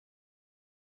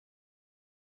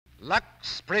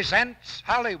Lux presents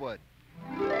Hollywood.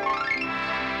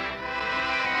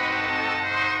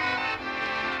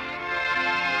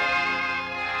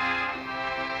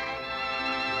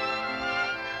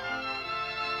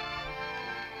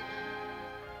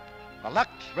 The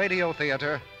Lux Radio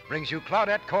Theater brings you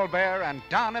Claudette Colbert and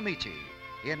Don Amici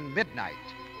in Midnight.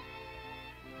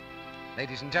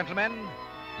 Ladies and gentlemen,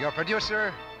 your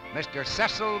producer, Mr.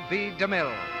 Cecil B.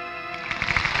 DeMille.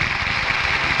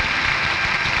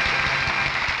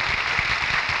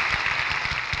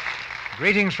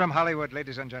 Greetings from Hollywood,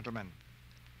 ladies and gentlemen.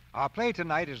 Our play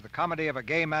tonight is the comedy of a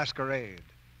gay masquerade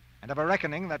and of a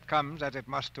reckoning that comes, as it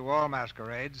must to all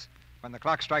masquerades, when the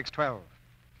clock strikes 12.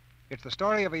 It's the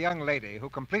story of a young lady who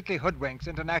completely hoodwinks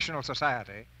international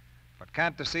society but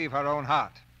can't deceive her own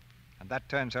heart, and that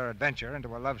turns her adventure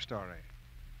into a love story.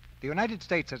 The United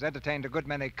States has entertained a good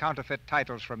many counterfeit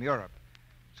titles from Europe,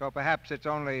 so perhaps it's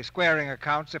only squaring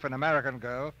accounts if an American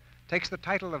girl takes the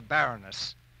title of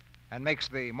Baroness and makes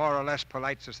the more or less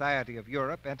polite society of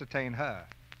Europe entertain her.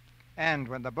 And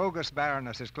when the bogus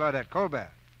Baroness is Claudette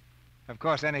Colbert, of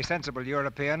course any sensible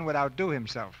European would outdo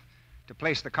himself to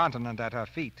place the continent at her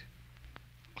feet.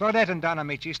 Claudette and Don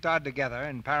Amici starred together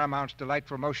in Paramount's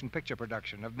delightful motion picture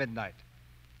production of Midnight,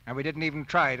 and we didn't even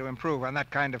try to improve on that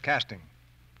kind of casting.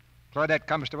 Claudette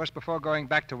comes to us before going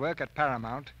back to work at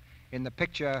Paramount in the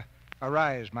picture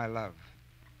Arise, My Love.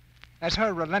 As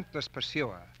her relentless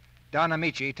pursuer, Don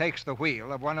Amici takes the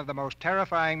wheel of one of the most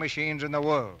terrifying machines in the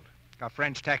world, a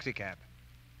French taxicab.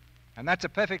 And that's a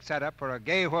perfect setup for a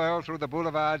gay whirl through the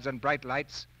boulevards and bright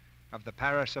lights of the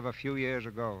Paris of a few years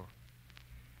ago.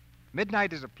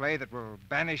 Midnight is a play that will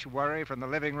banish worry from the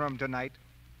living room tonight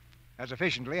as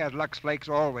efficiently as Lux Flakes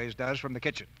always does from the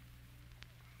kitchen.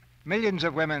 Millions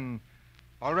of women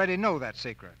already know that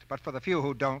secret, but for the few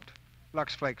who don't,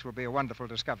 Lux Flakes will be a wonderful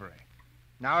discovery.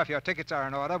 Now, if your tickets are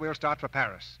in order, we'll start for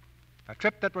Paris. A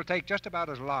trip that will take just about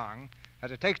as long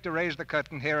as it takes to raise the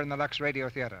curtain here in the Lux Radio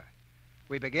Theater.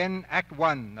 We begin Act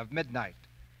One of Midnight,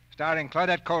 starring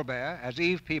Claudette Colbert as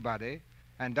Eve Peabody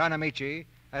and Don Amici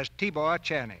as Tibor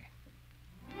Czerny.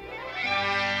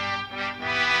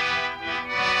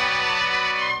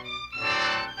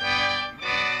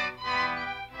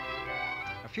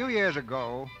 A few years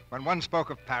ago, when one spoke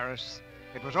of Paris,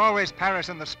 it was always Paris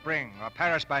in the spring or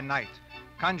Paris by night,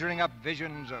 conjuring up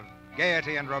visions of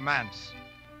gaiety and romance.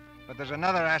 But there's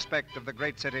another aspect of the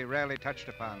great city rarely touched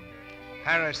upon.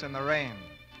 Paris in the rain.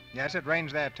 Yes, it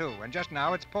rains there too, and just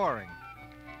now it's pouring.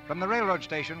 From the railroad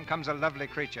station comes a lovely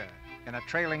creature in a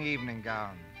trailing evening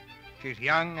gown. She's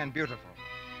young and beautiful.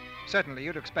 Certainly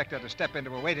you'd expect her to step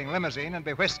into a waiting limousine and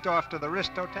be whisked off to the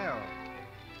Rist Hotel.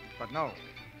 But no,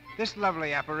 this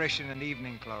lovely apparition in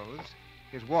evening clothes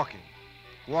is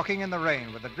walking in the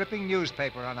rain with a dripping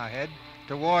newspaper on her head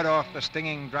to ward off the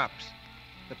stinging drops.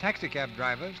 The taxicab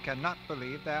drivers cannot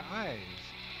believe their eyes.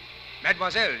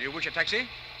 Mademoiselle, you wish a taxi?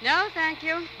 No, thank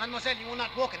you. Mademoiselle, you will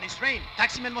not walk in this rain.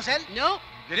 Taxi, mademoiselle? No.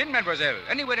 Get in, mademoiselle.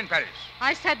 Anywhere in Paris.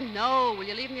 I said no. Will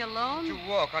you leave me alone? To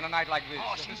walk on a night like this.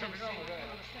 Oh, she's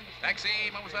Taxi,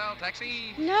 mademoiselle,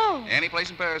 taxi. No. Any place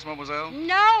in Paris, mademoiselle?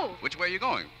 No. Which way are you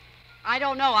going? I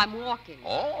don't know. I'm walking.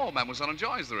 Oh, mademoiselle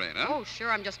enjoys the rain, huh? Oh, sure.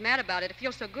 I'm just mad about it. It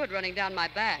feels so good running down my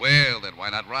back. Well, then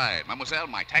why not ride? Mademoiselle,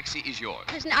 my taxi is yours.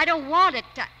 Listen, I don't want it.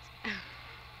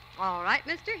 All right,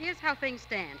 mister. Here's how things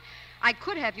stand. I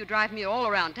could have you drive me all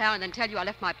around town and then tell you I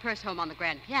left my purse home on the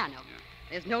grand piano. Yeah.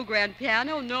 There's no grand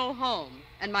piano, no home.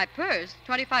 And my purse,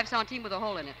 25 centimes with a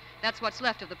hole in it. That's what's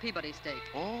left of the Peabody stake.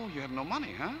 Oh, you have no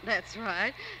money, huh? That's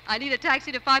right. I need a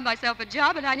taxi to find myself a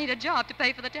job, and I need a job to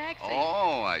pay for the taxi.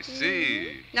 Oh, I see.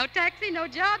 Mm-hmm. No taxi, no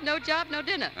job, no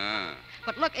dinner. Ah.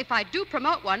 But look, if I do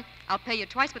promote one, I'll pay you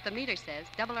twice what the meter says,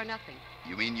 double or nothing.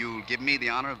 You mean you'll give me the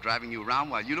honor of driving you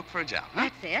around while you look for a job, huh?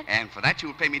 That's it. And for that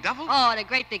you'll pay me double? Oh, and a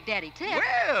great big daddy tip.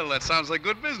 Well, that sounds like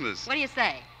good business. What do you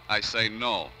say? I say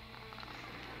no.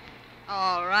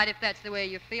 All right, if that's the way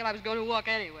you feel. I was going to walk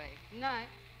anyway. Night.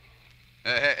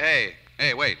 Hey,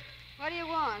 wait. What do you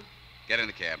want? Get in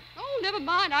the cab. Oh, never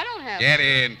mind. I don't have Get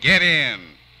in.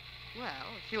 Well,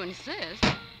 if you insist.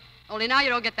 Only now you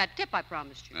don't get that tip I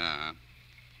promised you. Uh-huh.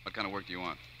 What kind of work do you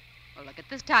want? Well, look, at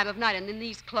this time of night and in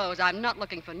these clothes, I'm not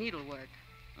looking for needlework.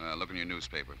 Look in your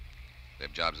newspaper. They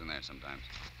have jobs in there sometimes.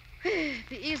 It'd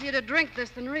be easier to drink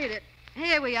this than read it.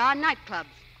 Here we are, nightclubs.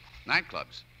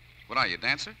 Nightclubs? What are you, a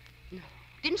dancer? No.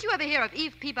 Didn't you ever hear of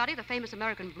Eve Peabody, the famous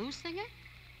American blues singer?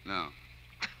 No.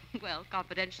 Well,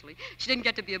 confidentially, she didn't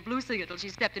get to be a blues singer till she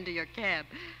stepped into your cab.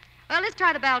 Well, let's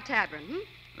try the Bell Tavern,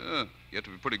 You have to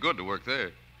be pretty good to work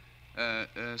there.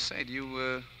 Say, do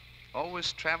you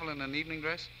always travel in an evening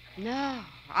dress? No.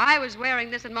 I was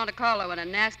wearing this in Monte Carlo when a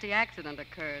nasty accident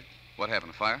occurred. What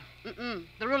happened, a fire? Mm-mm.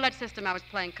 The roulette system I was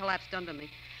playing collapsed under me.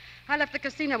 I left the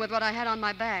casino with what I had on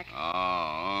my back.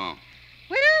 Oh.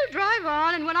 Well, drive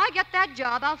on, and when I get that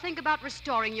job, I'll think about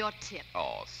restoring your tip.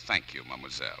 Oh, thank you,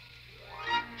 mademoiselle.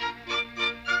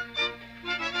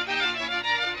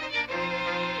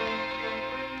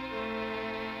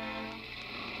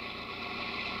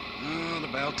 Oh, the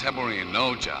Belle Tabourine,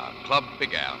 no job. Club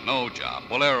Big Al, no job.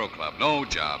 Bolero Club, no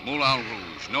job. Moulin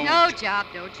Rouge, no job.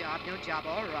 No job.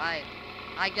 All right.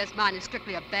 I guess mine is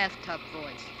strictly a bathtub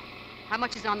voice. How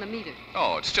much is on the meter?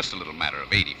 Oh, it's just a little matter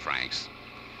of 80 francs.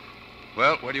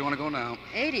 Well, where do you want to go now?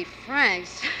 80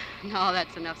 francs? No,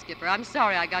 that's enough, Skipper. I'm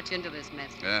sorry I got you into this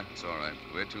mess. Yeah, it's all right.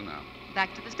 Where to now?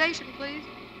 Back to the station, please.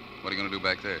 What are you going to do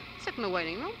back there? Sit in the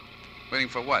waiting room. Waiting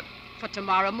for what? For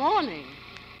tomorrow morning.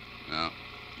 No,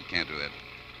 you can't do that.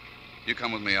 You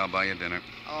come with me, I'll buy you dinner.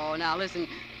 Oh, now listen,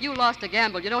 you lost a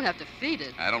gamble. You don't have to feed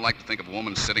it. I don't like to think of a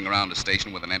woman sitting around the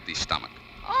station with an empty stomach.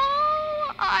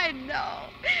 Oh, I know.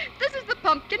 This is the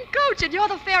pumpkin coach, and you're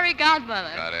the fairy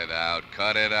godmother. Cut it out,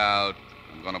 cut it out.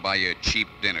 I'm going to buy you a cheap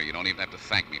dinner. You don't even have to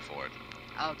thank me for it.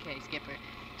 Okay, Skipper.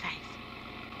 Thanks.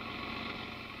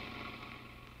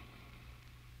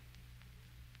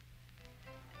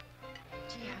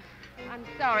 Gee, I'm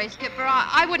sorry, Skipper.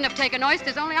 I wouldn't have taken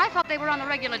oysters, only I thought they were on the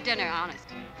regular dinner, honest.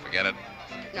 Forget it.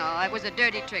 No, it was a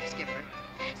dirty trick, Skipper.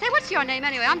 Say, what's your name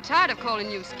anyway? I'm tired of calling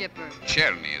you Skipper.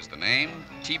 Czerny is the name.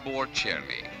 Tibor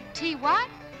Czerny. T what?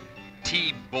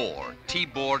 Tibor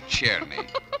Czerny.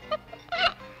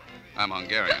 I'm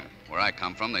Hungarian. Where I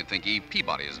come from, they think Eve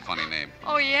Peabody is a funny name.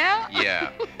 Oh, yeah?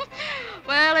 Yeah.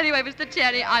 Well, anyway, Mr.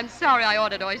 Channy, I'm sorry I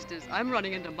ordered oysters. I'm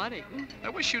running into money. I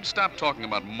wish you'd stop talking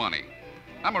about money.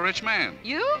 I'm a rich man.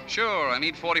 You? Sure, I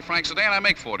need 40 francs a day, and I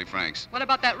make 40 francs. What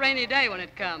about that rainy day when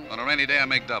it comes? On a rainy day, I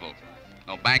make double.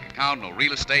 No bank account, no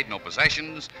real estate, no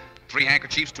possessions. 3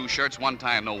 handkerchiefs, 2 shirts, 1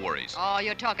 tie, and no worries. Oh,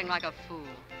 you're talking like a fool.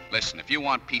 Listen, if you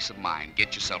want peace of mind,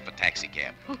 get yourself a taxi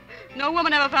cab. No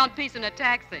woman ever found peace in a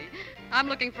taxi. I'm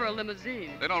looking for a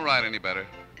limousine. They don't ride any better.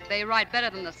 They ride better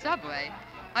than the subway.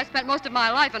 I spent most of my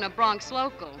life in a Bronx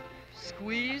local.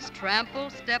 Squeezed,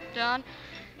 trampled, stepped on.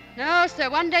 No, sir.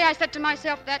 One day I said to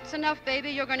myself, that's enough, baby.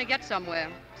 You're going to get somewhere.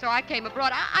 So I came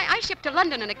abroad. I shipped to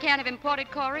London in a can of imported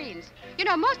Corines. You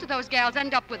know, most of those gals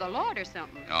end up with a lord or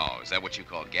something. Oh, is that what you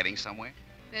call getting somewhere?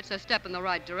 It's a step in the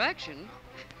right direction.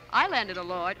 I landed a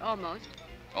lord, almost.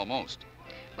 Almost.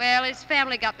 Well, his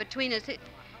family got between us.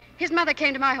 His mother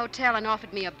came to my hotel and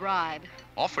offered me a bribe.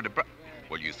 Offered a bribe?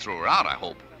 Well, you threw her out, I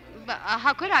hope. But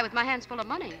how could I with my hands full of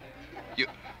money?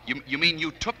 You mean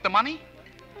you took the money?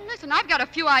 Listen, I've got a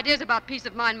few ideas about peace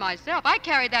of mind myself. I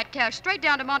carried that cash straight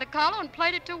down to Monte Carlo and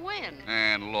played it to win.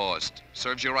 And lost.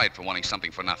 Serves you right for wanting something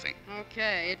for nothing.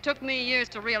 Okay. It took me years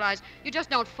to realize you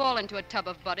just don't fall into a tub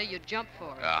of butter, you jump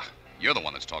for it. Ah, you're the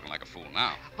one that's talking like a fool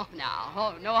now. Oh, now.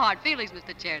 Oh, no hard feelings,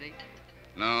 Mr. Charity.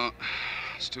 No,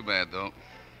 it's too bad, though.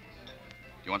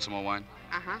 You want some more wine?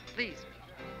 Uh-huh, please.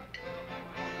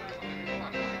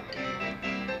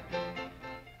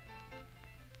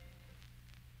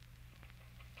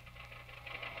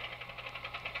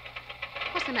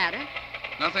 What's the matter?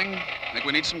 Nothing. Think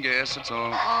we need some gas, that's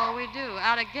all. Oh, we do.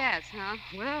 Out of gas, huh?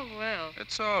 Well, well.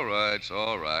 It's all right, it's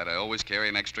all right. I always carry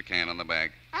an extra can on the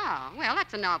back. Oh, well,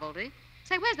 that's a novelty.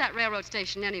 Say, where's that railroad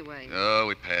station anyway? Oh,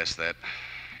 we passed that.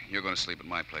 You're going to sleep at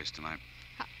my place tonight.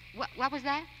 What was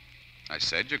that? I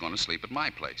said you're going to sleep at my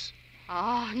place.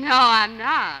 Oh, no, I'm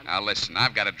not. Now, listen,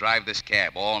 I've got to drive this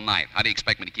cab all night. How do you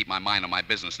expect me to keep my mind on my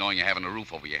business knowing you're having a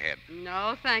roof over your head?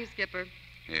 No, thanks, Skipper.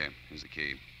 Here, here's the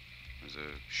key. There's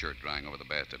a shirt drying over the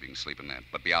bathtub. You can sleep in that,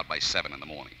 but be out by 7 in the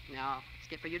morning. No,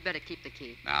 Skipper, you'd better keep the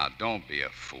key. Now, don't be a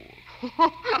fool.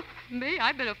 Me?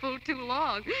 I've been a fool too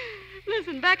long.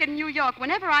 Listen, back in New York,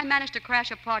 whenever I managed to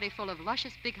crash a party full of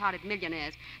luscious, big-hearted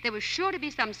millionaires, there was sure to be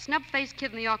some snub-faced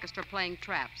kid in the orchestra playing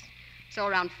traps. So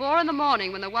around 4 in the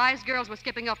morning, when the wise girls were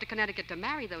skipping off to Connecticut to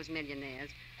marry those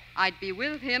millionaires, I'd be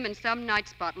with him in some night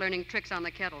spot learning tricks on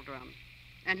the kettle drum.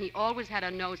 And he always had a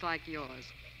nose like yours.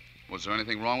 Was there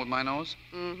anything wrong with my nose?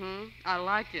 Mm-hmm. I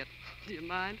like it. Do you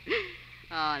mind?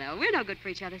 Oh, no, we're no good for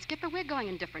each other, Skipper. We're going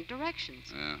in different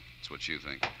directions. Yeah, that's what you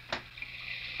think.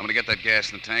 I'm going to get that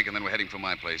gas in the tank, and then we're heading for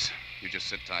my place. You just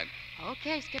sit tight.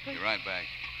 Okay, Skipper. Be right back.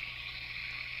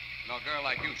 You know, a girl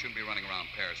like you shouldn't be running around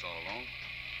Paris all alone.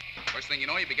 First thing you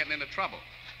know, you'll be getting into trouble.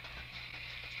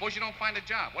 Suppose you don't find a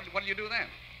job. What'll you do then?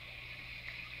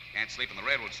 Can't sleep in the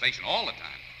railroad station all the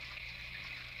time.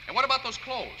 And what about those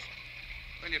clothes?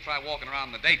 Then you try walking around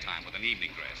in the daytime with an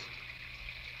evening dress.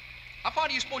 How far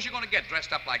do you suppose you're going to get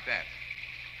dressed up like that?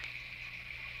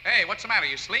 Hey, what's the matter?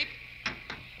 You asleep?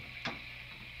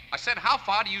 said, how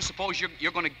far do you suppose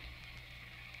you're going to...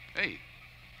 Hey,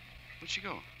 where'd she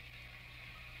go?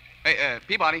 Hey,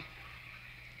 Peabody.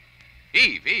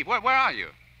 Eve, where are you?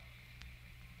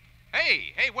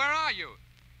 Hey, where are you?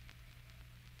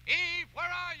 Eve, where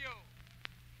are you?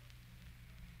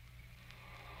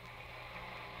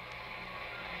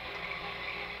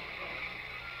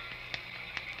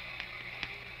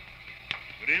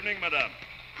 Good evening, madame.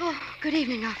 Oh, good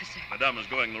evening, officer. Madame is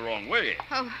going the wrong way.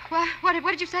 Oh, what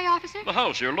did you say, officer? The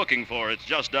house you're looking for, it's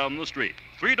just down the street.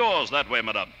 3 doors that way,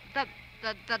 madame.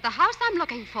 The house I'm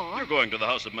looking for? You're going to the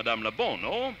house of Madame Le Bon,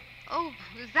 no? Oh,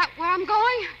 is that where I'm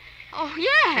going? Oh,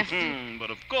 yes. But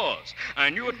of course. I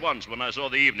knew at once when I saw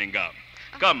the evening gown.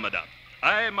 Come, madame.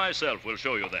 I myself will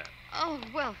show you there. Oh,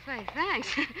 well, thanks.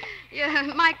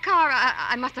 Yeah, my car,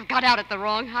 I must have got out at the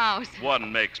wrong house.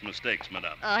 One makes mistakes,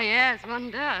 madame. Oh, yes, one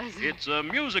does. It's a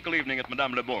musical evening at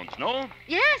Madame Le Bon's, no?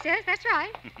 Yes, that's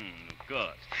right. Of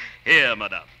course. Here,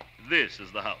 madame. This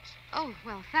is the house. Oh,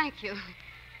 well, thank you.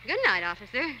 Good night,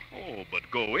 officer. Oh, but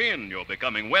go in. You're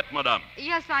becoming wet, madame.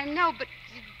 Yes, I know, but...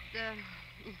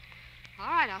 All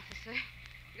right, officer.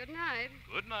 Good night.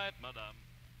 Good night, madame.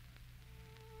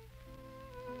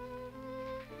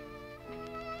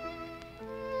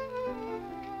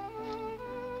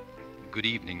 Good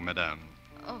evening, madame.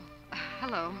 Oh,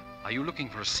 hello. Are you looking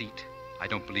for a seat? I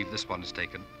don't believe this one is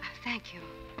taken. Thank you.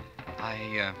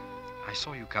 I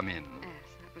saw you come in. Yes,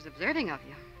 I was observing of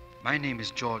you. My name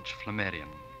is George Flammarion.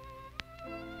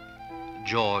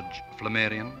 George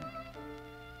Flammarion?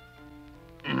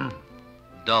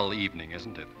 Dull evening,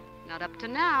 isn't it? Not up to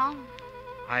now.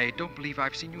 I don't believe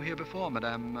I've seen you here before,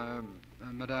 madame.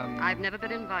 Madame... I've never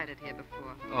been invited here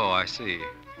before. Oh, I see.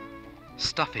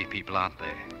 Stuffy people, aren't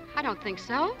they? I don't think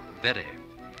so. Very.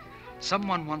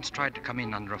 Someone once tried to come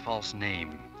in under a false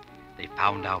name. They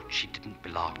found out she didn't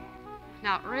belong.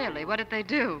 Not really. What did they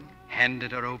do?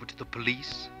 Handed her over to the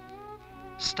police.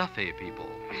 Stuffy people.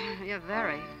 You're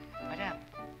very.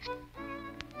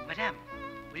 Madame,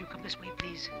 will you come this way,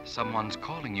 please? Someone's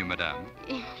calling you, madame.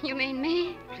 You mean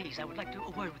me? Please, I would like to a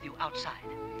word with you outside.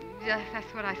 Yeah,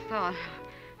 that's what I thought.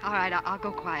 All right, I'll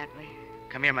go quietly.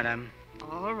 Come here, madame.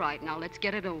 All right, now let's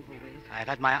get it over with. I've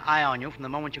had my eye on you from the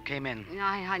moment you came in.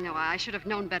 I know. I should have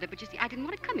known better, but you see, I didn't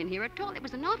want to come in here at all. There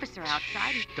was an officer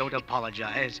outside. Shh, don't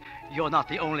apologize. You're not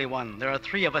the only one. There are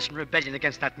 3 of us in rebellion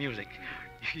against that music.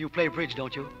 You play bridge,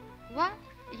 don't you? What?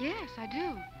 Yes, I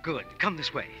do. Good. Come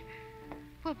this way.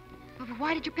 Well,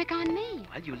 why did you pick on me?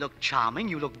 Well, you look charming.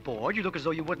 You look bored. You look as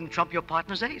though you wouldn't trump your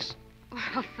partner's ace.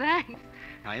 Well, thanks.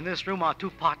 Now, in this room, our 2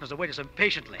 partners await us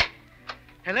impatiently.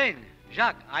 Helene,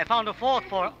 Jacques, I found a 4th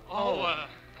for...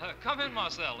 Come in,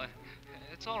 Marcel.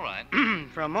 It's all right.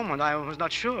 For a moment, I was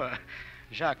not sure.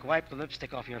 Jacques, wipe the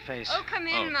lipstick off your face. Oh, come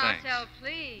in, Oh, thanks. Marcel,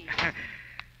 please.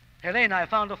 Helene, I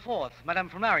found a 4th, Madame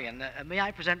Flammarion. May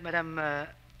I present Madame...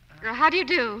 How do you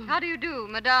do? How do you do,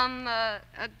 Madame,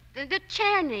 The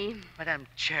Czerny. Madame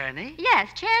Czerny?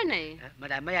 Yes, Czerny.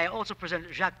 Madame, may I also present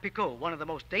Jacques Picot, one of the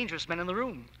most dangerous men in the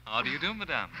room? How do you do,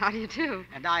 madame? How do you do?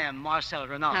 And I am Marcel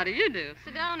Renaud. How do you do?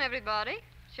 sit down, everybody.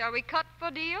 Shall we cut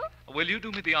for deal? Will you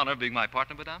do me the honor of being my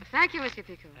partner, madame? Thank you, Monsieur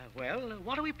Picot. Well,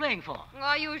 what are we playing for?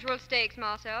 Our usual stakes,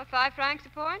 Marcel. 5 francs a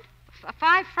point?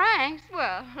 5 francs?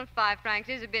 Well, 5 francs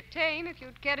is a bit tame if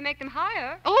you'd care to make them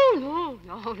higher. Oh,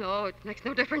 no. It makes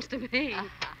no difference to me.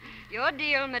 Your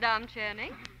deal, Madame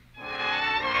Czerny.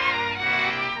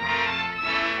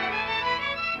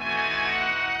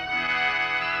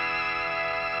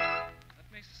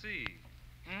 Let me see.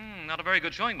 Not a very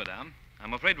good showing, madame.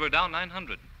 I'm afraid we're down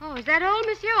 900. Oh, is that all,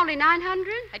 monsieur? Only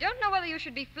 900? I don't know whether you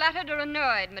should be flattered or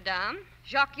annoyed, Madame.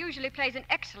 Jacques usually plays an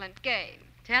excellent game.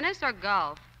 Tennis or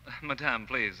golf? Madame,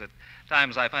 please. At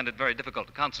times I find it very difficult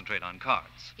to concentrate on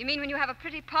cards. You mean when you have a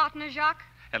pretty partner, Jacques?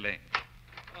 Helene.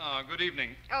 Good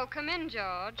evening. Oh, come in,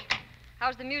 George.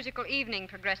 How's the musical evening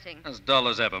progressing? As dull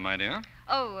as ever, my dear.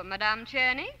 Oh, Madame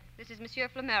Czerny, this is Monsieur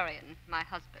Flammarion, my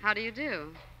husband. How do you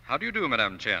do? How do you do,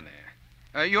 Madame Czerny?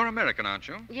 You're American, aren't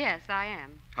you? Yes, I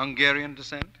am. Hungarian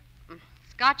descent?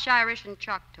 Scotch, Irish, and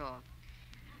Choctaw.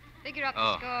 Figure up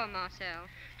the score, Marcel.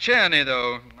 Czerny,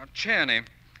 though. Czerny.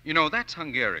 You know, that's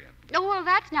Hungarian. Oh, well,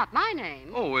 that's not my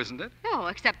name. Oh, isn't it? No,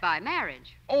 except by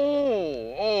marriage.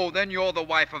 Then you're the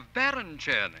wife of Baron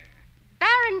Czerny.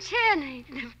 Baron Czerny,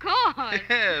 of course.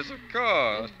 Yes, of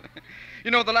course.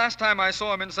 You know, the last time I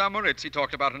saw him in St. Moritz, he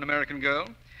talked about an American girl.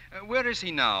 Where is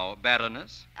he now,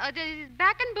 Baroness?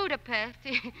 Back in Budapest.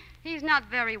 He's not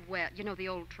very well. You know, the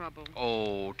old trouble.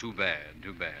 Oh, too bad,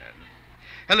 too bad.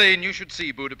 Helene, you should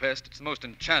see Budapest. It's the most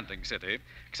enchanting city,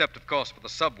 except, of course, for the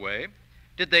subway.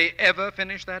 Did they ever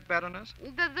finish that, Baroness?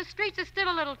 The streets are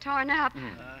still a little torn up.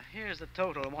 Here's the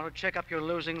total. Want to check up your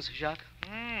losings, Jacques?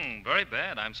 Very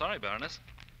bad. I'm sorry, Baroness.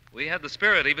 We had the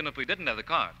spirit even if we didn't have the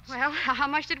cards. Well, how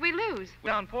much did we lose? We're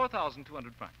down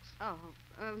 4,200 francs. Oh,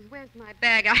 where's my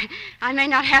bag? I may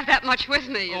not have that much with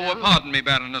me, you know. Pardon me,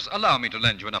 Baroness. Allow me to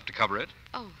lend you enough to cover it.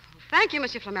 Oh, thank you,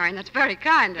 Monsieur Flammarion. That's very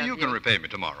kind of you. You can repay me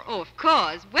tomorrow. Oh, of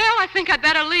course. Well, I think I'd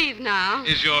better leave now.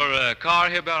 Is your car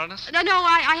here, Baroness? No,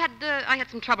 I had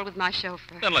some trouble with my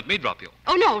chauffeur. Then let me drop you.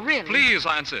 Oh, no, really? Please,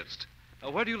 I insist.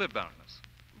 Where do you live, Baroness?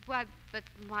 Why, but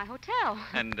my hotel.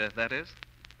 And that is?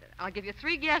 I'll give you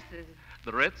 3 guesses.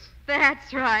 The Ritz?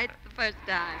 That's right. The first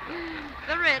time.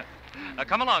 The Ritz.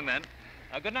 Come along, then.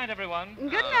 Good night, everyone.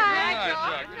 Good night. Good night,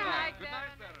 George. Good night. Good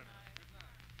night, Baroness.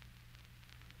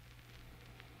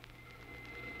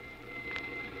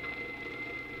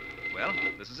 Well,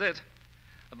 this is it.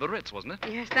 The Ritz, wasn't it?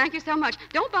 Yes, thank you so much.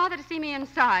 Don't bother to see me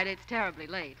inside. It's terribly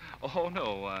late. Oh,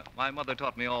 no. My mother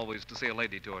taught me always to see a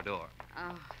lady to her door.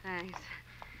 Oh, thanks.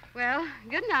 Well,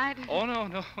 good night. Oh,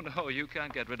 no. You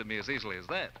can't get rid of me as easily as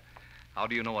that. How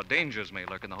do you know what dangers may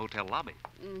lurk in the hotel lobby?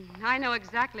 I know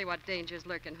exactly what dangers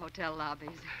lurk in hotel lobbies.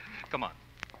 Come on.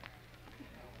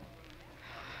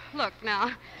 Look,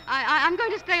 now, I'm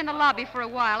going to stay in the lobby for a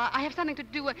while. I have something to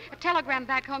do, a telegram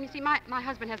back home. You see, my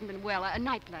husband hasn't been well, a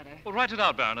night letter. Well, write it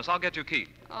out, Baroness. I'll get your key.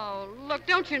 Oh, look,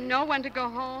 don't you know when to go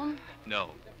home?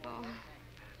 No. Oh.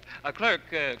 Clerk,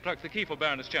 the key for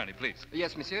Baroness Czerny, please.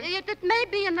 Yes, monsieur? It may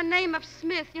be in the name of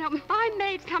Smith. You know, my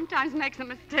maid sometimes makes a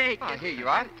mistake. Ah, here you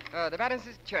are. The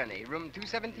Baroness Czerny, room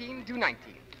 217,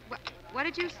 219. What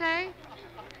did you say?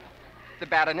 The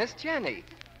Baroness Czerny,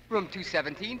 room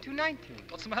 217, 219.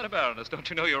 What's the matter, Baroness? Don't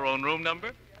you know your own room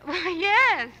number? Well,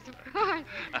 yes, of course.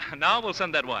 Now we'll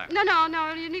send that wire.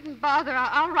 No, you needn't bother.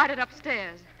 I'll write it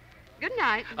upstairs. Good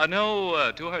night.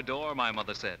 No, to her door, my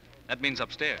mother said. That means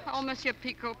upstairs. Oh, Monsieur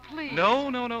Picot, please.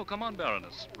 No. Come on,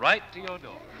 Baroness. Right to your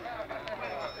door.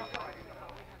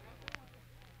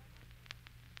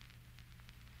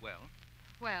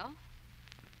 Well?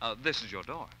 This is your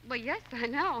door. Well, yes, I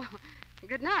know.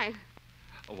 Good night.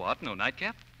 What? No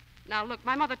nightcap? Now, look,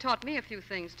 my mother taught me a few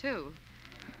things, too.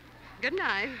 Good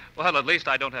night. Well, at least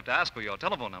I don't have to ask for your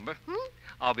telephone number. Hmm?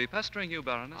 I'll be pestering you,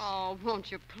 Baroness. Oh,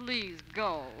 won't you please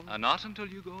go? Not until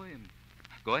you go in.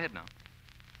 Go ahead now.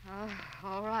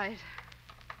 All right.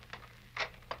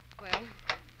 Well,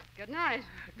 good night.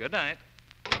 Good night.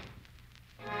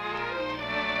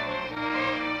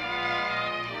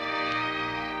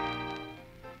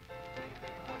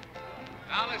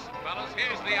 Now listen, fellas,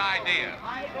 here's the idea.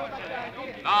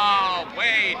 No,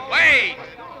 wait.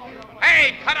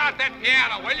 Hey, cut out that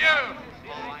piano, will you?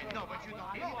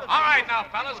 All right now,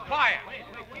 fellas, quiet.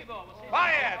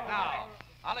 Quiet now.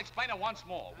 I'll explain it once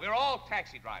more. We're all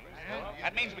taxi drivers.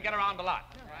 That means we get around a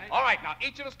lot. All right, now,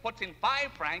 each of us puts in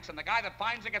 5 francs, and the guy that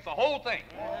finds it gets the whole thing.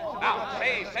 Now,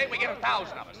 say we get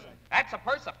 1,000 of us. That's a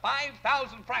purse of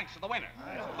 5,000 francs to the winner.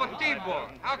 But, Tibor,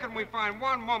 how can we find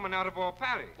one woman out of all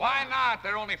Paris? Why not?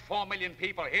 There are only 4 million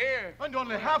people here. And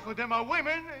only half of them are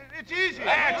women. It's easy.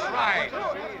 That's right.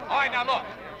 All right, now, look.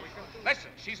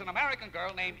 Listen, she's an American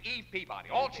girl named Eve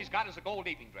Peabody. All she's got is a gold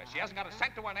evening dress. She hasn't got a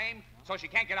cent to her name, so she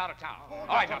can't get out of town.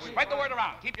 All right, now, spread the word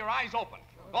around. Keep your eyes open.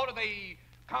 Go to the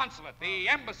consulate, the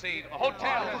embassy, the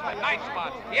hotels, the night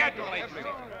spots, theatrical agencies.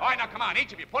 All right, now, come on,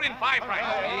 each of you, put in 5 francs.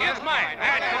 Here's mine.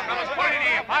 That's it, fellas. Put it in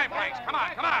here. 5 francs. Come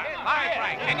on. 5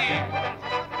 francs. In here.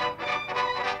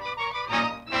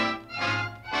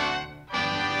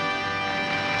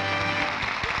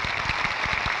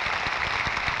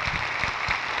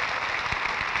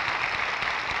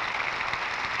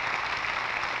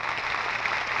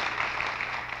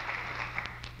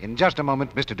 In just a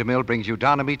moment, Mr. DeMille brings you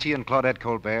Don Amici and Claudette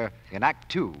Colbert in Act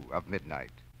 2 of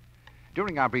Midnight.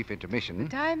 During our brief intermission, The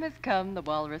time has come, the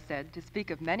walrus said, to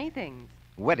speak of many things,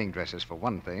 wedding dresses for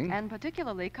one thing. and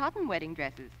particularly cotton wedding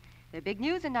dresses. They're big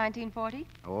news in 1940.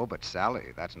 Oh, but Sally,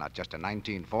 that's not just a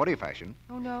 1940 fashion.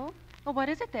 Oh, no? Well, what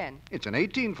is it then? It's an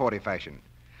 1840 fashion.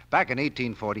 Back in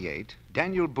 1848,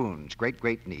 Daniel Boone's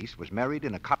great-great-niece was married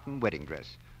in a cotton wedding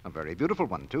dress. A very beautiful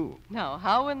one, too. Now,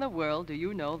 how in the world do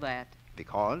you know that?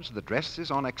 Because the dress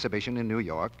is on exhibition in New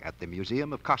York at the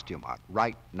Museum of Costume Art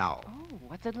right now. Oh,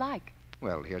 what's it like?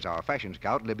 Well, here's our fashion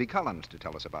scout, Libby Collins, to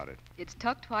tell us about it. It's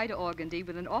tucked white organdy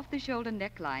with an off-the-shoulder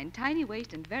neckline, tiny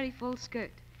waist, and very full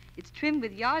skirt. It's trimmed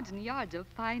with yards and yards of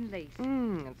fine lace.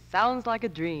 It sounds like a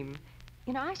dream.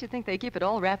 You know, I should think they keep it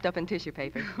all wrapped up in tissue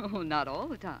paper. Oh, not all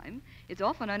the time. It's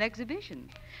often on exhibition.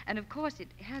 And, of course, it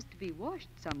has to be washed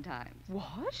sometimes.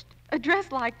 Washed? A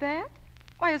dress like that?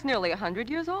 Why, it's nearly 100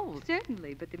 years old.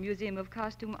 Certainly, but the Museum of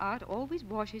Costume Art always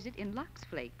washes it in Lux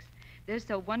Flakes. They're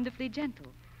so wonderfully gentle,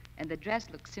 and the dress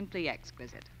looks simply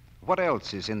exquisite. What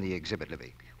else is in the exhibit,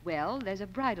 Libby? Well, there's a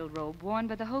bridal robe worn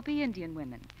by the Hopi Indian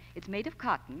women. It's made of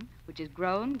cotton, which is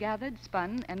grown, gathered,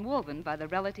 spun, and woven by the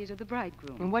relatives of the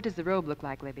bridegroom. And what does the robe look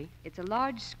like, Libby? It's a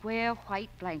large, square,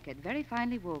 white blanket, very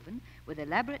finely woven, with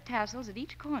elaborate tassels at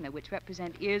each corner, which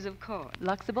represent ears of corn.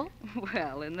 Luxable?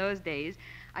 Well, in those days,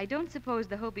 I don't suppose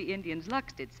the Hopi Indians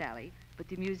luxed it, Sally, but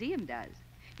the museum does.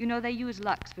 You know, they use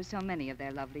lux for so many of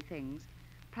their lovely things.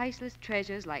 Priceless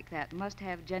treasures like that must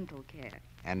have gentle care.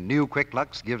 And new Quick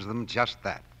Lux gives them just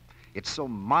that. It's so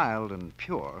mild and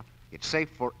pure, it's safe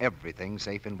for everything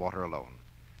safe in water alone.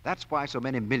 That's why so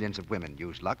many millions of women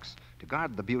use Lux to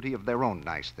guard the beauty of their own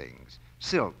nice things.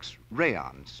 Silks,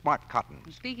 rayons, smart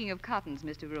cottons. Speaking of cottons,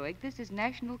 Mr. Ruick, this is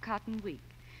National Cotton Week.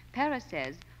 Paris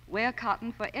says, wear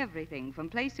cotton for everything, from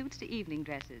play suits to evening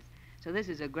dresses. So this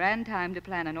is a grand time to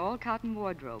plan an all-cotton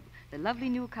wardrobe, the lovely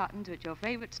new cottons at your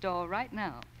favorite store right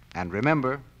now. And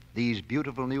remember, these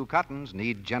beautiful new cottons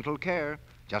need gentle care,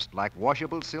 just like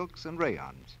washable silks and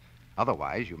rayons.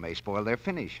 Otherwise, you may spoil their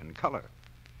finish and color.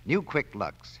 New Quick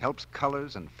Lux helps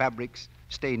colors and fabrics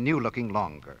stay new-looking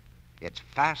longer. It's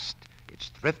fast, it's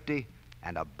thrifty,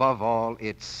 and above all,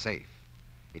 it's safe.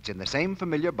 It's in the same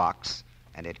familiar box,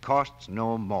 and it costs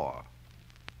no more.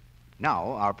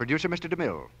 Now, our producer, Mr.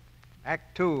 DeMille.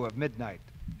 Act 2 of Midnight,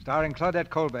 starring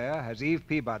Claudette Colbert as Eve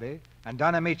Peabody and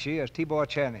Don Amici as Tibor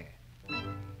Czerny.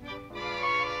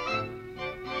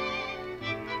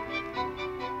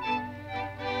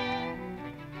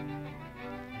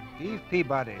 Eve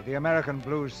Peabody, the American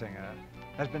blues singer,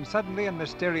 has been suddenly and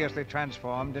mysteriously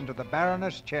transformed into the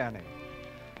Baroness Czerny.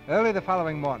 Early the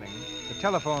following morning, the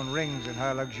telephone rings in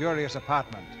her luxurious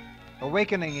apartment,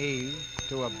 awakening Eve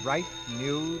to a bright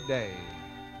new day.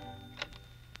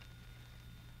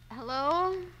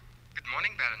 Hello? Good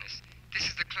morning, Baroness. This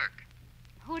is the clerk.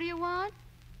 Who do you want?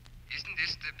 Isn't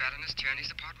this the Baroness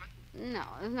Czerny's apartment? No,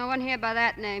 there's no one here by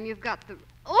that name. You've got the...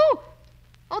 Oh,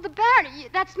 the Baron.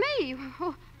 That's me.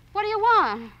 What do you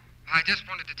want? I just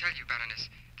wanted to tell you, Baroness,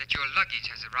 that your luggage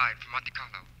has arrived from Monte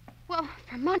Carlo. Well,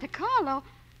 from Monte Carlo?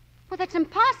 Well, that's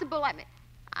impossible.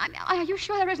 Are you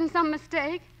sure there isn't some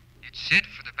mistake? It said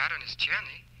for the Baroness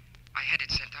Czerny. I had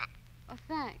it sent up. Oh,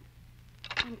 thanks.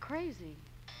 I'm crazy.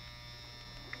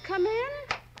 Come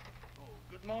in. Oh,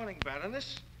 good morning,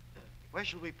 Baroness. Where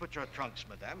shall we put your trunks,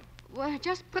 madame? Well,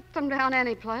 just put them down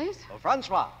any place. Oh,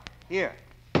 Francois, here.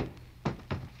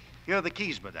 Here are the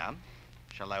keys, madame.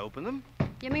 Shall I open them?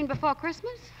 You mean before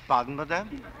Christmas? Pardon,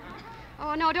 madame?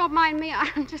 Oh, no, don't mind me.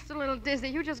 I'm just a little dizzy.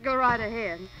 You just go right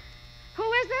ahead.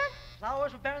 Who is it?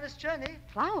 Flowers for Baroness Czerny.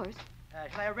 Flowers?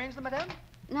 Shall I arrange them, madame?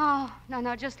 No.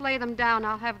 Just lay them down.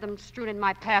 I'll have them strewn in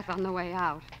my path on the way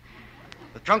out.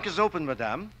 The trunk is open,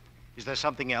 madame. Is there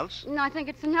something else? No, I think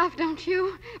it's enough, don't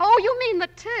you? Oh, you mean the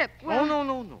tip. Well... Oh,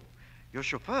 no. Your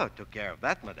chauffeur took care of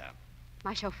that, madame.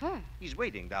 My chauffeur? He's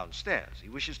waiting downstairs. He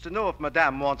wishes to know if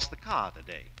madame wants the car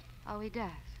today. Oh, he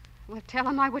does. Well, tell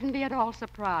him I wouldn't be at all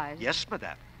surprised. Yes,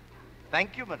 madame.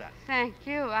 Thank you, madame. Thank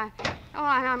you.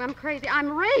 I'm crazy. I'm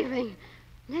raving.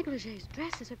 Negligees,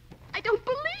 dresses. I don't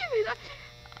believe it.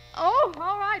 Oh,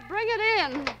 all right. Bring it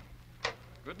in.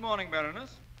 Good morning,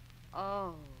 Baroness.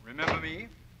 Oh. Remember me?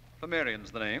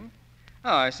 Flammarian's the name.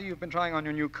 I see you've been trying on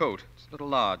your new coat. It's a little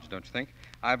large, don't you think?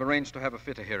 I've arranged to have a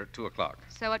fitter here at 2 o'clock.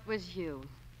 So it was you.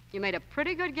 You made a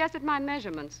pretty good guess at my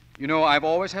measurements. You know, I've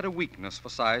always had a weakness for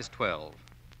size 12.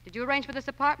 Did you arrange for this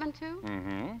apartment, too?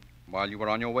 Mm-hmm. While you were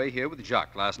on your way here with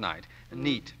Jacques last night.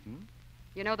 Neat.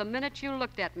 You know, the minute you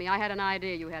looked at me, I had an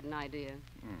idea you had an idea.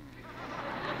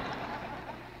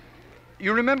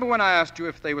 You remember when I asked you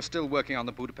if they were still working on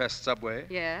the Budapest subway?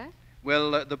 Yes?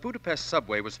 Well, the Budapest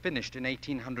subway was finished in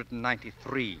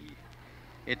 1893.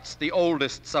 It's the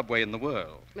oldest subway in the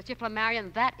world. Monsieur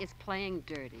Flammarion, that is playing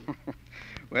dirty.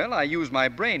 Well, I use my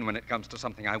brain when it comes to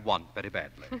something I want very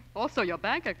badly. Also your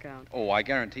bank account. Oh, I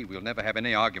guarantee we'll never have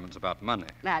any arguments about money.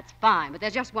 That's fine, but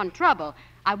there's just one trouble.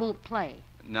 I won't play.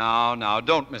 Now,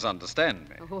 don't misunderstand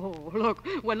me. Oh, look,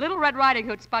 when Little Red Riding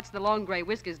Hood spots the long gray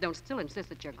whiskers, don't still insist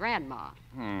that you're grandma.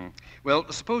 Well,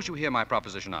 suppose you hear my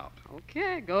proposition out.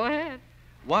 Okay, go ahead.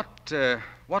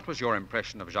 What was your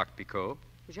impression of Jacques Picot?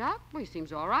 Jacques? Well, he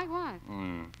seems all right. Why?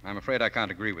 I'm afraid I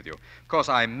can't agree with you. Of course,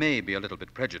 I may be a little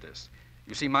bit prejudiced.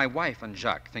 You see, my wife and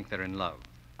Jacques think they're in love.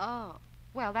 Oh,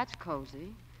 well, that's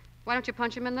cozy. Why don't you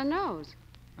punch him in the nose?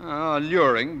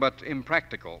 Alluring, but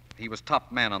impractical. He was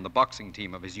top man on the boxing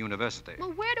team of his university.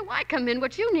 Well, where do I come in?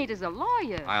 What you need is a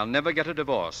lawyer. I'll never get a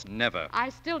divorce. Never. I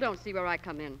still don't see where I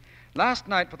come in. Last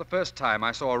night, for the first time,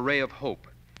 I saw a ray of hope.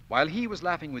 While he was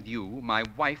laughing with you, my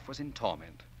wife was in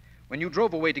torment. When you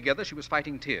drove away together, she was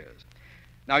fighting tears.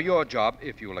 Now, your job,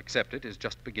 if you'll accept it, is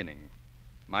just beginning.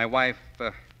 My wife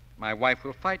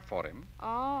will fight for him.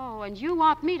 Oh, and you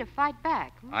want me to fight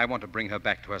back? I want to bring her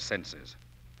back to her senses.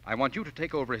 I want you to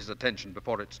take over his attention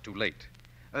before it's too late.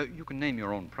 You can name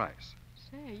your own price.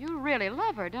 Say, you really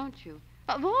love her, don't you?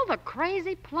 Of all the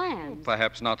crazy plans.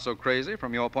 Perhaps not so crazy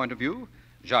from your point of view.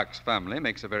 Jacques' family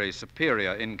makes a very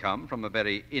superior income from a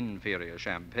very inferior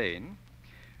champagne.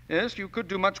 Yes, you could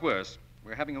do much worse.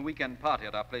 We're having a weekend party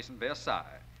at our place in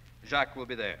Versailles. Jacques will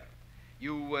be there.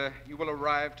 You will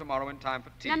arrive tomorrow in time for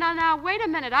tea. Now, wait a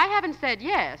minute. I haven't said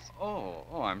yes. Oh,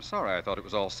 I'm sorry. I thought it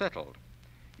was all settled.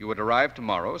 You would arrive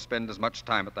tomorrow, spend as much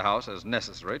time at the house as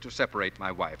necessary to separate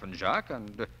my wife and Jacques,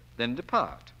 and then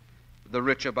depart. The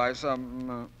richer by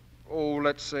some,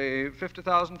 let's say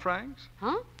 50,000 francs.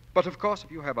 Huh? But, of course,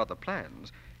 if you have other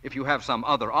plans, if you have some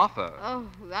other offer... Oh,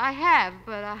 I have,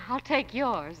 but I'll take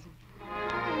yours.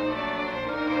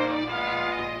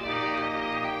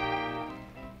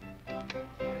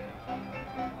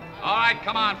 All right,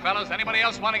 come on, fellas. Anybody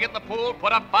else want to get in the pool?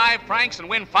 Put up 5 francs and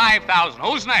win 5,000.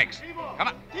 Who's next? Come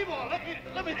on. Tibor,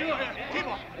 let me do it.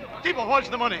 Tibor, where's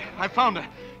the money? I found her.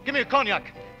 Give me a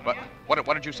cognac. What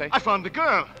did you say? I found the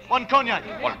girl. 1 cognac.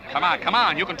 Well, come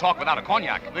on. You can talk without a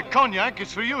cognac. The cognac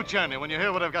is for you, Charlie, when you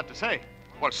hear what I've got to say.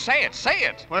 Well, say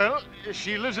it. Well,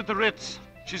 she lives at the Ritz.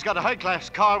 She's got a high-class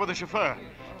car with a chauffeur.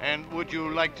 And would you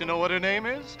like to know what her name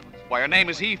is? Why, her name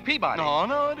is Eve Peabody.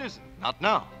 No, it isn't. Not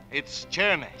now. It's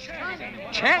Czerny.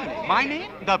 Czerny? My name?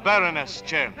 The Baroness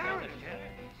Czerny.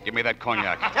 Give me that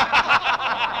cognac.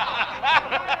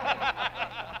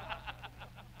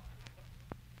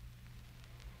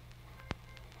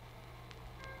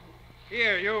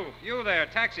 Here, you there,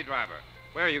 taxi driver.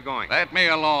 Where are you going? Let me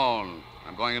alone.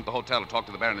 I'm going into the hotel to talk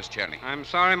to the Baroness Czerny. I'm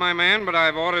sorry, my man, but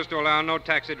I've orders to allow no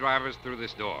taxi drivers through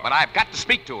this door. But I've got to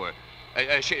speak to her.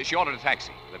 She ordered a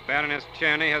taxi. The Baroness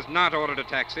Czerny has not ordered a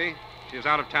taxi. She is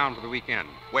out of town for the weekend.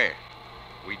 Where?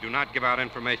 We do not give out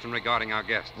information regarding our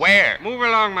guests. Where? Move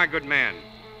along, my good man.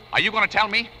 Are you going to tell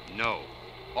me? No.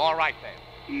 All right, then.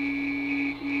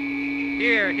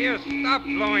 Here, stop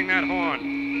blowing that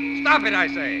horn. Stop it, I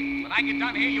say. When I get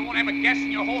done here, you won't have a guest in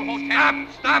your whole hotel.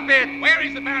 Stop it. Where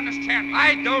is the Baroness Czerny?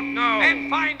 I don't know. Then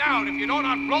find out. If you don't,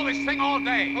 I'll blow this thing all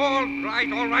day. All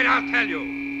right, I'll tell you.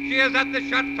 She is at the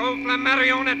Chateau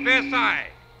Flammarion at Versailles.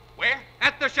 Where?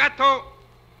 At the Chateau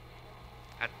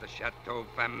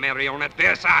Flammarion at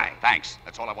Versailles. Thanks.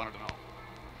 That's all I wanted to know.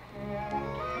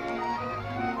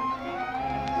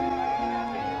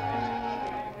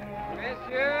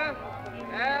 Monsieur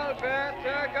Albert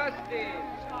Augustine.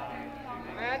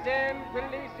 Madame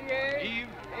Policier.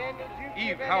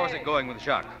 Eve, how is it going with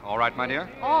Jacques? All right, my dear?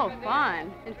 Oh,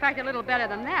 fine. In fact, a little better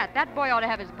than that. That boy ought to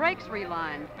have his brakes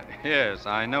relined. Yes,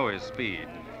 I know his speed.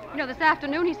 You know, this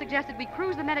afternoon he suggested we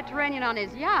cruise the Mediterranean on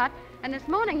his yacht, and this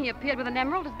morning he appeared with an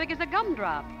emerald as big as a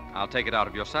gumdrop. I'll take it out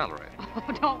of your salary.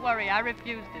 Oh, don't worry, I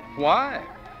refused it. Why?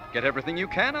 Get everything you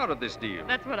can out of this deal.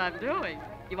 That's what I'm doing.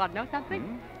 You want to know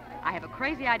something? I have a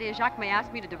crazy idea Jacques may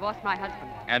ask me to divorce my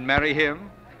husband. And marry him?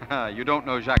 You don't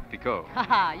know Jacques Picot.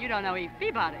 Ha, you don't know Eve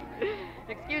Peabody.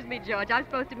 Excuse me, George. I'm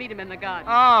supposed to meet him in the garden.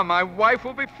 Ah, my wife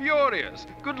will be furious.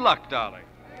 Good luck, darling.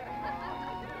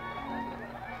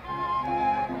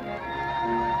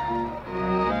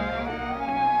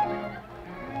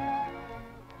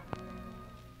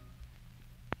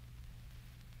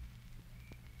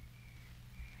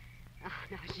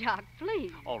 Now, Jacques,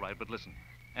 please. All right, but listen.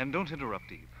 And don't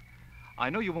interrupt, Eve. I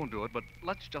know you won't do it, but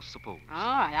let's just suppose.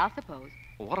 All right, I'll suppose.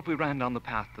 Well, what if we ran down the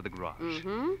path to the garage?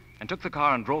 Mm-hmm. And took the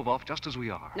car and drove off just as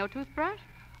we are? No toothbrush?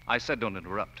 I said don't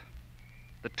interrupt.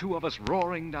 The two of us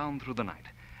roaring down through the night.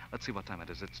 Let's see what time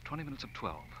it is. It's 20 minutes of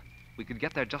 12. We could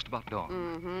get there just about dawn.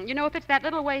 Mm-hmm. You know, if it's that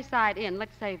little wayside inn,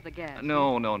 let's save the gas.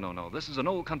 No. This is an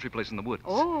old country place in the woods.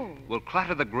 Oh. We'll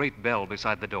clatter the great bell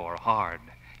beside the door hard.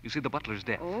 You see, the butler's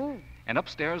deaf. Oh. And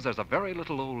upstairs, there's a very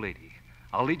little old lady.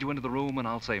 I'll lead you into the room, and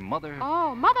I'll say, Mother...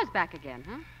 Oh, Mother's back again,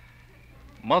 huh?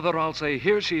 Mother, I'll say,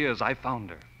 here she is. I found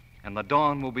her. And the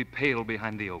dawn will be pale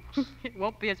behind the oaks. It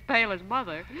won't be as pale as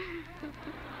Mother.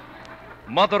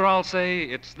 Mother, I'll say,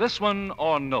 it's this one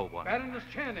or no one. Baroness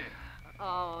Czerny.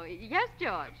 Oh, yes,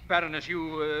 George. Baroness,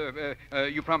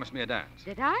 you promised me a dance.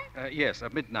 Did I? Yes, a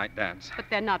midnight dance. But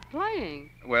they're not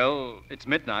playing. Well, it's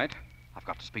midnight. I've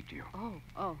got to speak to you.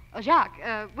 Oh. Jacques,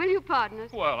 will you pardon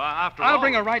us? Well, after all... I'll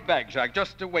bring her right back, Jacques.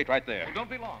 Just wait right there. Don't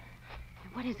be long.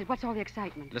 What is it? What's all the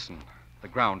excitement? Listen, the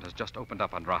ground has just opened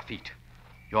up under our feet.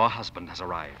 Your husband has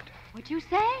arrived. What'd you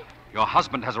say? Your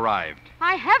husband has arrived.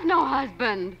 I have no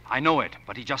husband. I know it,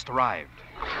 but he just arrived.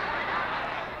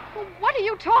 Well, what What are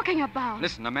you talking about?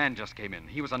 Listen, a man just came in.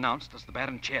 He was announced as the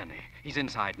Baron Czerny. He's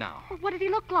inside now. What did he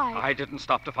look like? I didn't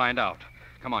stop to find out.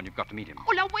 Come on, you've got to meet him.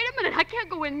 Oh, now, wait a minute. I can't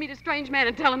go in and meet a strange man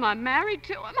and tell him I'm married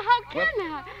to him. How can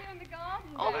I?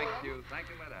 Oh. Thank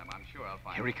you, madam. I'm sure I'll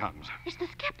find Here he comes. It's the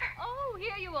skipper. Oh,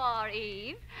 here you are,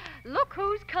 Eve. Look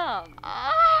who's come.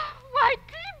 Oh, why,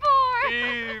 Tibor.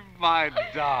 Eve, my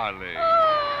darling.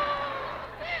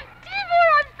 Tibor,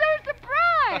 I'm so surprised.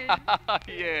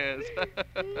 Yes.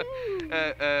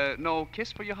 No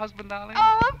kiss for your husband, darling?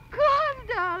 Oh, of course,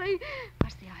 darling.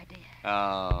 What's the idea?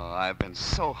 Oh, I've been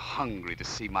so hungry to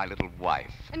see my little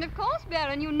wife. And of course,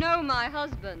 Baron, you know my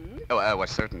husband. Oh, well,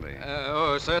 certainly.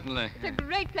 Certainly. It's a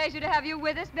great pleasure to have you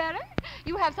with us, Baron.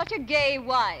 You have such a gay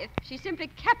wife. She simply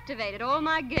captivated all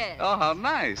my guests. Oh, how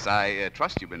nice. I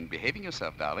trust you've been behaving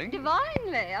yourself, darling.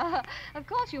 Divinely. Of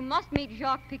course, you must meet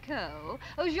Jacques Picot.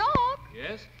 Oh, Jacques.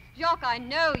 Yes? Jacques, I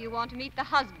know you want to meet the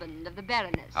husband of the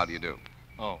Baroness. How do you do?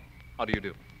 Oh, how do you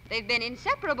do? They've been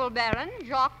inseparable, Baron,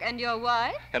 Jacques and your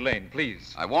wife. Helene,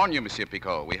 please. I warn you, Monsieur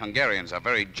Picot, we Hungarians are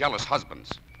very jealous husbands.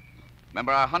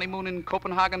 Remember our honeymoon in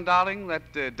Copenhagen, darling,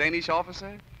 that Danish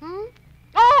officer?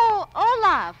 Oh,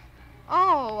 Olaf.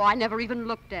 Oh, I never even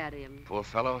looked at him. Poor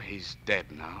fellow, he's dead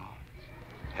now.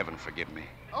 Heaven forgive me.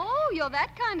 Oh, you're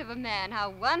that kind of a man.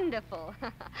 How wonderful.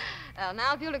 Well,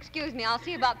 now, if you'll excuse me, I'll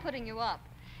see about putting you up.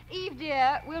 Eve,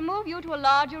 dear, we'll move you to a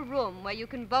larger room where you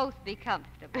can both be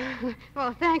comfortable.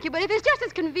 Well, thank you, but if it's just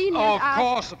as convenient, Oh,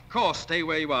 of course. Stay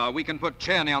where you are. We can put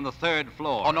Czerny on the 3rd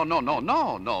floor.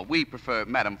 Oh, no. We prefer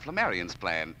Madame Flammarion's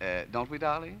plan, don't we,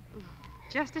 darling?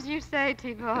 Just as you say,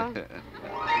 Tibor.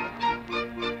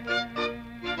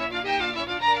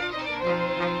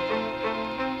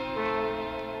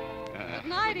 Good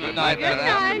night, Eve. Good night, Good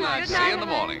madam. night. See you in the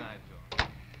morning.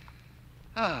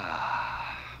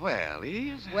 Well,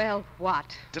 Eve. Well,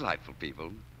 what? Delightful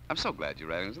people. I'm so glad you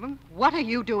ran into them. What are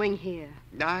you doing here?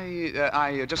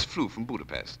 I just flew from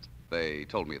Budapest. They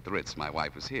told me at the Ritz my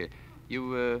wife was here.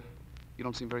 You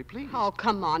don't seem very pleased. Oh,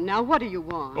 come on now. What do you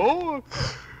want?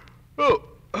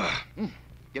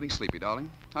 Getting sleepy,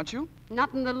 darling, aren't you?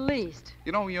 Not in the least.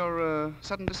 You know, your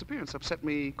sudden disappearance upset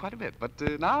me quite a bit, but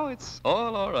now it's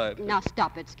all right. Now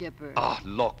stop it, Skipper. Oh,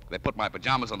 look, they put my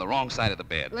pajamas on the wrong side of the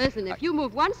bed. Listen, if you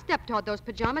move one step toward those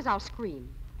pajamas, I'll scream.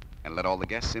 And let all the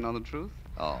guests in on the truth?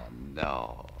 Oh,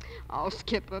 no. Oh,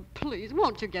 Skipper, please,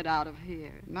 won't you get out of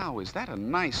here? Now, is that a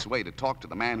nice way to talk to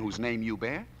the man whose name you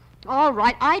bear? All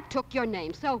right, I took your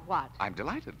name, so what? I'm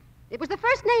delighted. It was the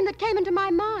first name that came into my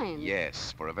mind.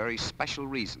 Yes, for a very special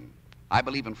reason. I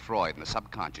believe in Freud and the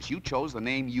subconscious. You chose the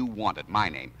name you wanted, my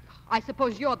name. I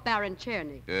suppose you're Baron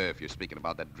Czerny. If you're speaking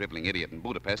about that driveling idiot in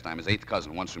Budapest, I'm his 8th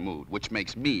cousin once removed, which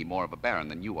makes me more of a baron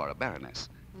than you are a baroness.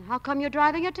 How come you're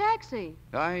driving a taxi?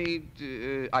 I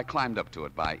climbed up to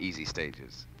it by easy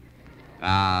stages.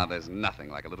 There's nothing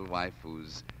like a little wife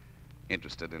who's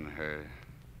interested in her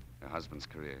husband's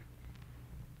career.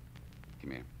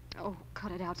 Come here. Oh,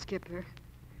 cut it out, Skipper.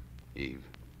 Eve.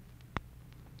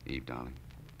 Eve, darling.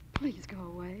 Please go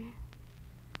away.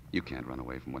 You can't run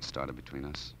away from what started between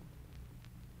us.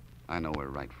 I know we're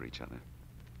right for each other.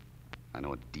 I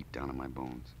know it deep down in my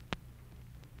bones.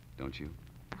 Don't you?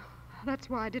 That's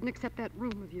why I didn't accept that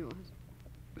room of yours.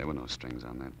 There were no strings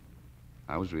on that.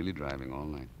 I was really driving all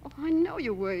night. Oh, I know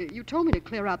you were. You told me to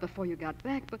clear out before you got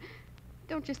back, but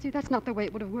don't you see, that's not the way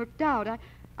it would have worked out.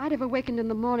 I'd have awakened in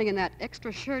the morning in that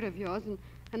extra shirt of yours,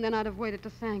 and then I'd have waited to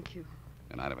thank you.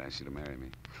 And I'd have asked you to marry me.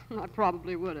 I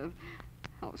probably would have.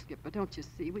 Oh, Skipper, don't you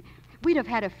see? We'd have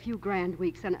had a few grand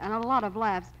weeks and a lot of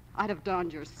laughs. I'd have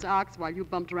donned your socks while you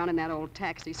bumped around in that old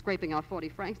taxi, scraping our 40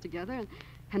 francs together,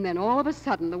 and then all of a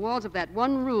sudden, the walls of that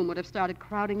one room would have started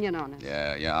crowding in on us.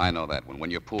 Yeah, I know that. When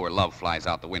your poor love flies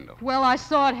out the window. Well, I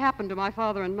saw it happen to my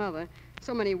father and mother.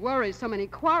 So many worries, so many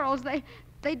quarrels. They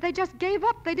just gave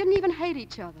up. They didn't even hate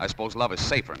each other. I suppose love is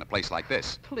safer in a place like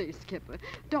this. Please, Skipper,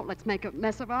 don't let's make a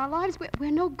mess of our lives. We're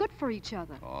no good for each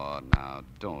other. Oh, now,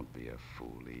 don't be a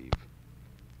fool, Eve.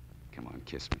 Come on,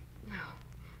 kiss me.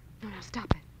 No,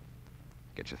 stop it.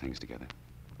 Get your things together.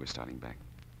 We're starting back.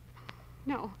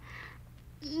 No,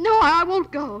 I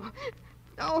won't go.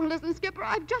 Oh, listen, Skipper,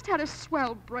 I've just had a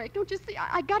swell break. Don't you see?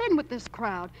 I got in with this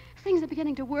crowd. Things are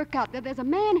beginning to work out. There's a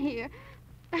man here.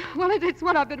 Well, it's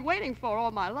what I've been waiting for all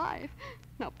my life.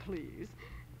 Now, please,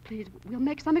 we'll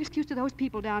make some excuse to those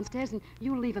people downstairs, and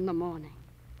you'll leave in the morning.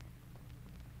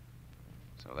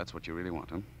 So that's what you really want,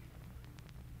 huh?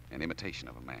 An imitation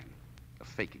of a man. A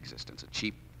fake existence. A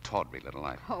cheap, tawdry little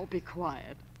life. Oh, be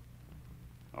quiet.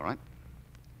 All right.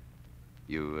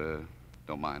 You,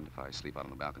 don't mind if I sleep out on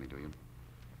the balcony, do you?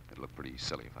 It'll look pretty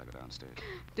silly if I go downstairs.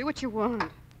 Do what you want.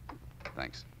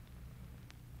 Thanks.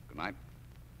 Good night.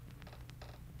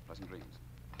 Pleasant dreams.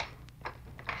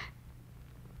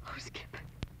 Oh, Skip.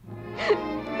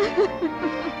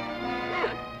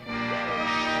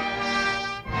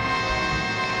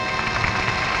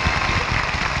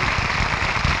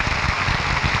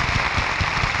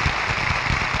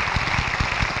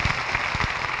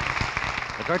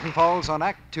 The curtain falls on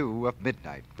Act Two of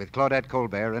Midnight with Claudette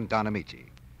Colbert and Don Amici.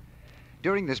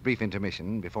 During this brief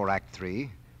intermission before Act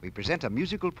Three, we present a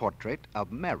musical portrait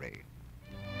of Mary.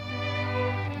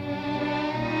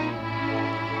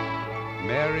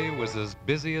 Mary was as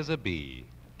busy as a bee.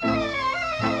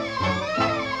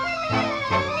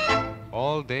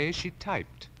 All day she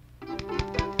typed.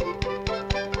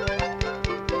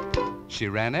 She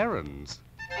ran errands.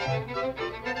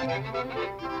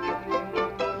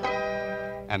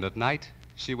 And at night,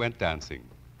 she went dancing.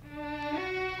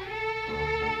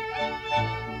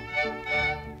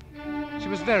 She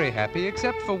was very happy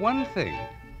except for one thing.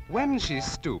 When she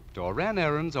stooped or ran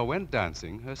errands or went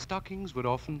dancing, her stockings would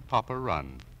often pop a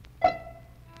run.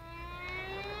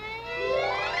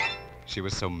 She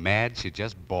was so mad she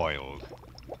just boiled.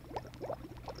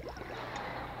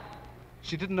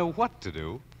 She didn't know what to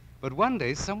do, but one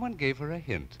day someone gave her a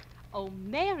hint. Oh,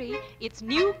 Mary, it's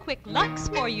new Quick Lux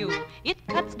for you. It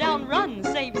cuts down runs,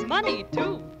 saves money,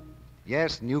 too.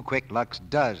 Yes, New Quick Lux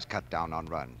does cut down on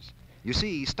runs. You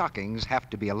see, stockings have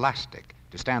to be elastic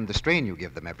to stand the strain you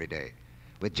give them every day.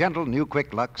 With gentle New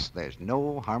Quick Lux, there's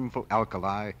no harmful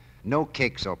alkali, no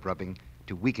cake soap rubbing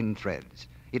to weaken threads.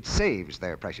 It saves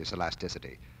their precious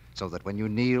elasticity, so that when you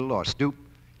kneel or stoop,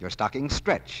 your stockings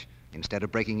stretch instead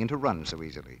of breaking into runs so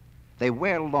easily. They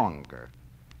wear longer.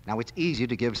 Now, it's easy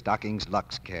to give stockings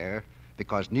Lux care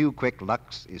because New Quick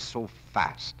Lux is so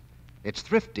fast. It's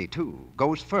thrifty, too,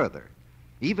 goes further.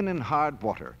 Even in hard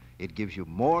water, it gives you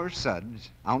more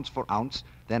suds, ounce for ounce,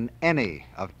 than any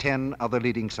of 10 other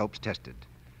leading soaps tested.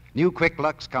 New Quick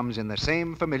Lux comes in the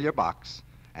same familiar box,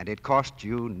 and it costs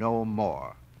you no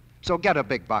more. So get a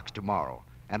big box tomorrow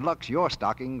and Lux your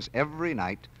stockings every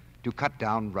night to cut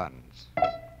down runs.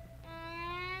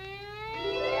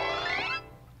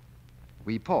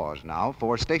 We pause now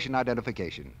for station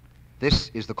identification.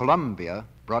 This is the Columbia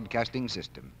Broadcasting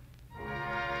System.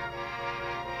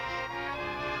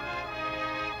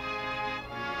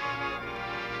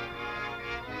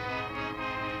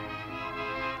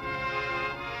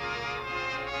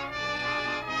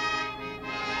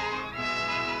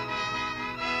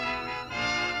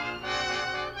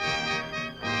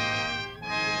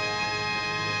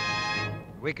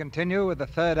 We continue with the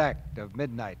third act of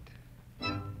Midnight.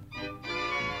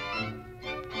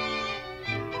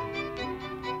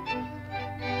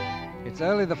 It's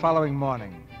early the following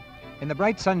morning. In the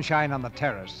bright sunshine on the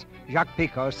terrace, Jacques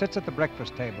Picot sits at the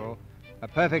breakfast table, a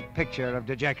perfect picture of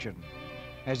dejection.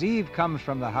 As Eve comes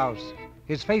from the house,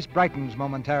 his face brightens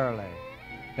momentarily,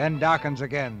 then darkens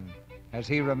again as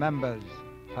he remembers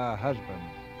her husband.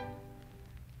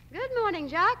 Good morning,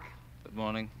 Jacques. Good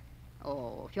morning.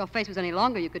 Oh, if your face was any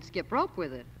longer, you could skip rope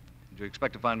with it. Did you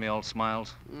expect to find me all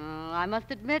smiles? I must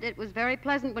admit, it was very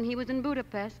pleasant when he was in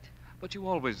Budapest. But you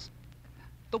always...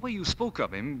 The way you spoke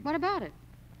of him... What about it?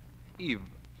 Eve,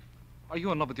 are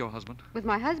you in love with your husband? With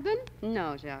my husband?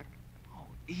 No, Jacques.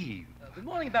 Eve. Good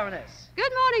morning, Baroness.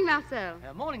 Good morning, Marcel.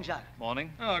 Morning, Jacques.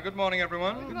 Morning. Oh, good morning,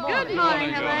 everyone. Good morning,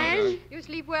 Helene. You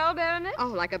sleep well, Baroness? Oh,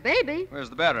 like a baby. Where's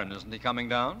the Baron? Isn't he coming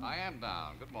down? I am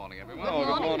down. Good morning, everyone. Good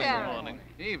morning, Baron. Good morning.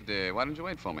 Eve, dear, why didn't you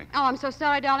wait for me? Oh, I'm so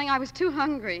sorry, darling. I was too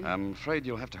hungry. I'm afraid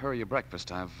you'll have to hurry your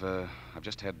breakfast. I've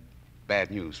just had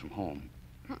bad news from home.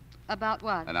 About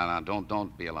what? No,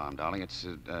 don't be alarmed, darling. It's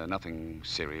nothing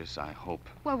serious, I hope.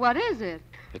 Well, what is it?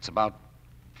 It's about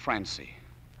Francie.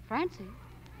 Francie?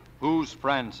 Who's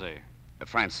Francie?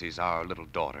 Francie's our little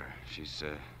daughter. She's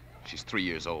 3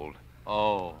 years old.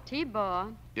 Oh.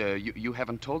 Tibor. You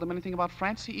haven't told them anything about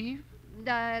Francie, Eve?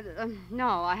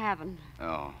 No, I haven't.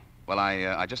 Oh. Well,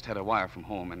 I just had a wire from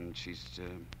home, and she's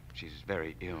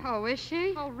very ill. Oh, is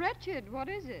she? Oh, wretched. What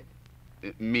is it?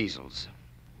 Measles.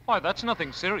 Why, that's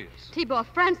nothing serious. Tibor,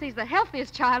 Francie's the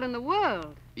healthiest child in the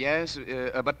world. Yes,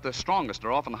 but the strongest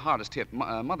are often the hardest hit.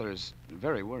 Mother is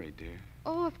very worried, dear.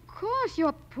 Oh, of course,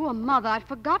 your poor mother. I'd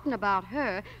forgotten about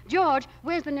her. George,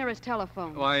 where's the nearest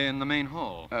telephone? Why, in the main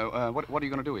hall. What are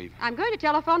you going to do, Eve? I'm going to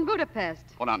telephone Budapest.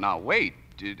 Well, now, wait.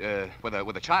 With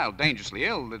a child dangerously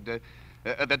ill,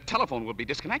 the telephone will be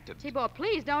disconnected. Tibor,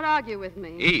 please don't argue with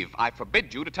me. Eve, I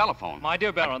forbid you to telephone. My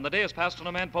dear Baron, the day has passed when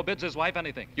a man forbids his wife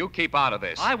anything. You keep out of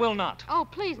this. I will not. Oh,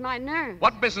 please, my nerves.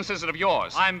 What business is it of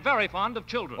yours? I'm very fond of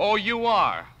children. Oh, you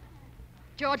are.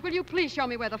 George, will you please show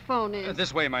me where the phone is?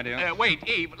 This way, my dear. Wait,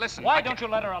 Eve, listen. Why don't you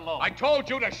let her alone? I told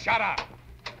you to shut up.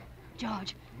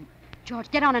 George, George,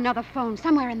 get on another phone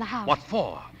somewhere in the house. What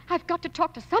for? I've got to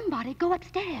talk to somebody. Go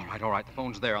upstairs. All right. The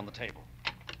phone's there on the table.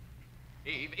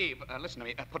 Eve, listen to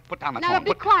me. Put down that Now, phone.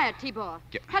 be quiet, Tibor.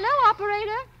 Hello,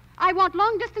 operator. I want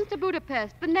long distance to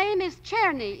Budapest. The name is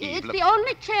Czerny. Eve, It's look- the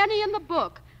only Czerny in the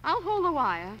book. I'll hold the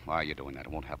wire. Why are you doing that?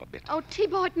 It won't help a bit. Oh,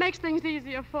 Tibor, it makes things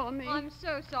easier for me. I'm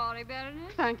so sorry,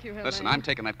 Baroness. Thank you, Helene. Listen, I'm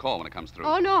taking that call when it comes through.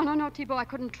 Oh, no, Tibor, I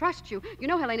couldn't trust you. You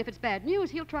know, Helene, if it's bad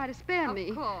news, he'll try to spare me.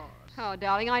 Of course. Oh,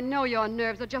 darling, I know your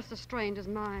nerves are just as strained as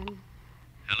mine.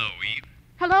 Hello, Eve.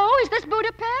 Hello, is this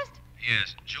Budapest?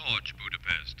 Yes, George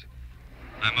Budapest.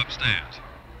 I'm upstairs.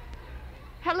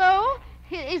 Hello?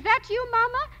 Is that you,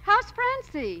 Mama? How's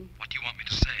Francie? What do you want me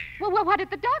to say? Well, what did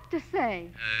the doctor say?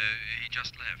 He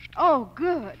just left. Oh,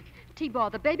 good.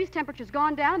 Tibor, the baby's temperature's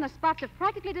gone down and the spots have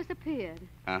practically disappeared.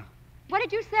 Huh? What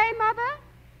did you say, Mother?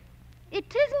 It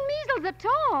isn't measles at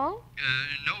all.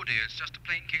 No, dear, it's just a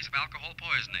plain case of alcohol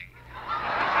poisoning.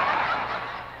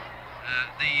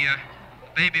 The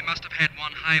baby must have had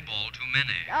one highball too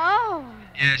many. Oh.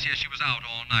 Yes, she was out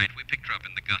all night. We picked her up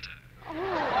in the gutter.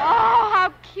 Oh, how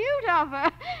cute of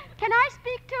her. Can I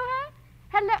speak to her?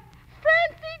 Hello.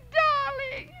 Francie,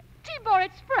 darling. Tibor,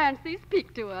 it's Francie.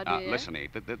 Speak to her, dear. Listen,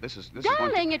 Eve, this is going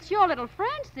Darling, it's your little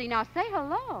Francie. Now say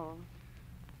hello.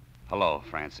 Hello,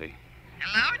 Francie.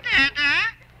 Hello,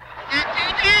 Dada.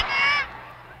 Dada.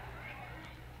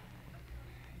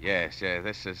 Yes,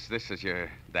 this is your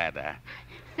dada.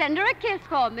 Send her a kiss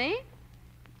for me.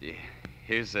 Yeah,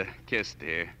 here's a kiss,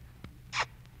 dear.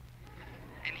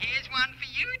 And here's one for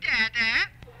you, Dada.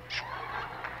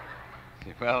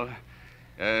 Well,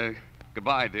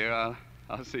 goodbye, dear.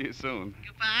 I'll see you soon.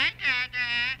 Goodbye,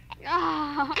 Dada.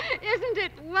 Oh, isn't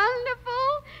it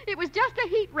wonderful? It was just a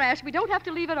heat rash. We don't have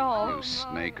to leave at all. You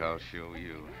snake, I'll show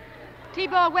you.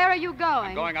 Tibor, where are you going?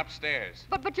 I'm going upstairs.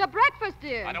 But your breakfast,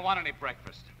 dear. I don't want any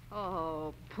breakfast.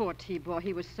 Oh, poor Tibor.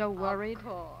 He was so worried. Of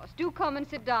course. Do come and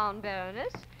sit down,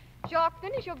 Baroness. Jacques,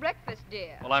 finish your breakfast,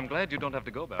 dear. Well, I'm glad you don't have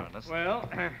to go, Baroness. Well,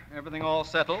 everything all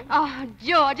settled? Oh,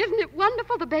 George, isn't it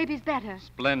wonderful? The baby's better.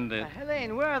 Splendid.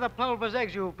 Helene, where are the plover's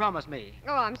eggs you promised me?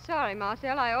 Oh, I'm sorry,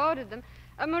 Marcel. I ordered them.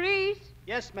 Maurice?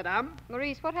 Yes, madame.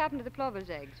 Maurice, what happened to the plover's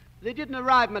eggs? They didn't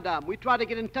arrive, madame. We tried to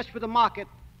get in touch with the market,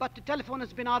 but the telephone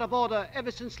has been out of order ever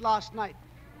since last night.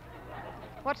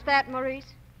 What's that,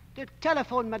 Maurice? The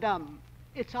telephone, madame.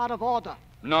 It's out of order.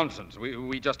 Nonsense.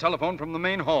 We just telephoned from the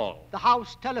main hall. The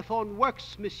house telephone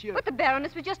works, monsieur. But the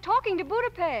Baroness was just talking to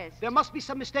Budapest. There must be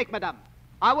some mistake, madame.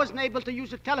 I wasn't able to use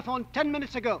the telephone 10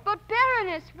 minutes ago. But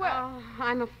Baroness, well... Oh,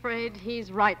 I'm afraid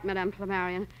he's right, Madame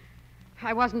Flammarion.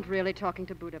 I wasn't really talking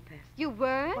to Budapest. You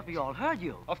weren't? But we all heard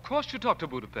you. Of course you talked to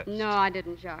Budapest. No, I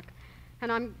didn't, Jacques.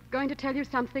 And I'm going to tell you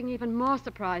something even more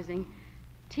surprising.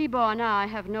 Tibor and I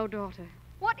have no daughter.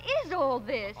 What is all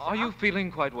this? Are you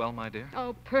feeling quite well, my dear?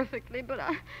 Oh, perfectly, but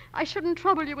I shouldn't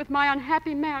trouble you with my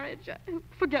unhappy marriage.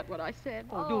 Forget what I said.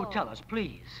 Oh, do tell us,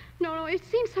 please. No, it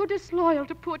seems so disloyal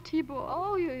to poor Tibor.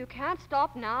 Oh, you can't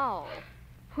stop now.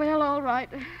 Well, all right.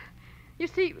 You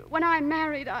see, when I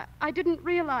married, I didn't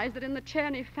realize that in the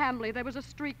Czerny family there was a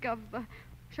streak of,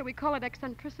 shall we call it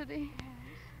eccentricity? Yes.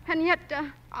 And yet,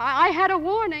 I had a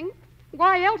warning.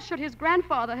 Why else should his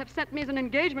grandfather have sent me as an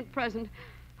engagement present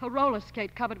a roller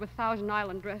skate covered with Thousand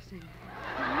Island dressing?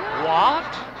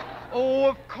 What? Oh,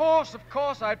 of course.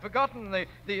 I'd forgotten the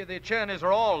Czernys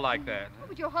are all like that.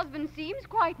 But your husband seems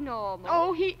quite normal.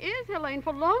 Oh, he is, Helene,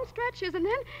 for long stretches. And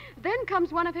then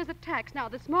comes one of his attacks. Now,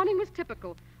 this morning was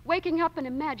typical. Waking up and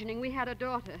imagining we had a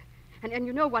daughter. And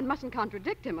you know one mustn't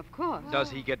contradict him, of course.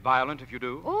 Does he get violent if you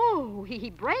do? Oh,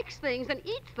 he breaks things and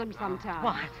eats them sometimes.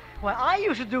 What? Well, I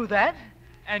used to do that.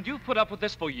 And you've put up with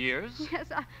this for years? Yes,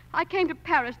 I came to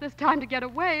Paris this time to get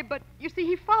away, but you see,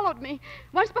 he followed me.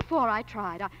 Once before I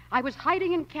tried. I was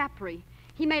hiding in Capri.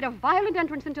 He made a violent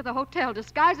entrance into the hotel,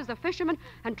 disguised as a fisherman,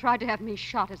 and tried to have me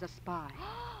shot as a spy.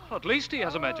 Well, at least he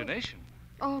has imagination.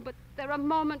 Oh, but there are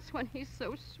moments when he's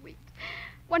so sweet.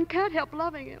 One can't help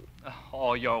loving him.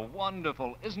 Oh, you're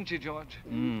wonderful, isn't she, George?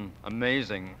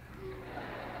 Amazing.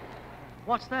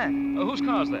 What's that? Whose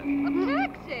car's that? A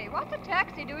taxi. What's a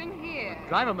taxi doing here? The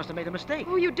driver must have made a mistake.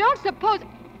 Oh, you don't suppose...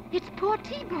 It's poor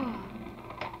Tibor.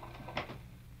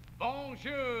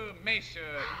 Bonjour,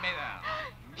 messieurs,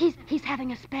 mesdames. He's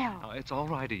having a spell. Oh, it's all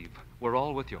right, Eve. We're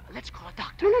all with you. Let's call a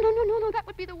doctor. No, that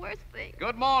would be the worst thing.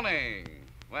 Good morning.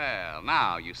 Well,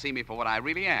 now you see me for what I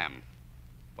really am.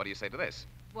 What do you say to this?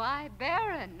 Why,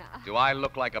 Baron. Do I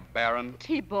look like a baron?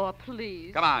 Tibor,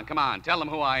 please. Come on. Tell them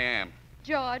who I am.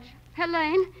 George,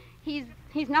 Helene,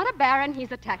 He's not a baron,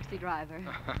 he's a taxi driver.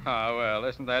 Well,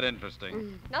 isn't that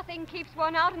interesting? Nothing keeps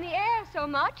one out in the air so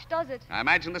much, does it? I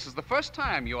imagine this is the first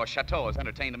time your chateau has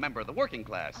entertained a member of the working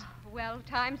class. Well,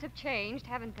 times have changed,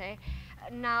 haven't they?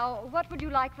 Now, what would you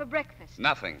like for breakfast?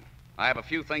 Nothing. I have a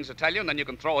few things to tell you, and then you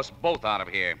can throw us both out of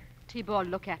here. Tibor,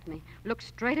 look at me. Look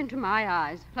straight into my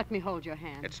eyes. Let me hold your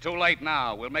hand. It's too late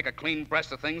now. We'll make a clean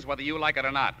breast of things whether you like it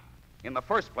or not. In the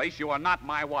first place, you are not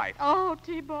my wife. Oh,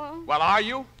 Tibor. Well, are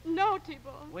you? No,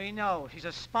 Tibor. We know. She's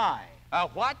a spy. A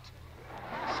what?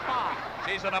 Spy.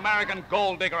 She's an American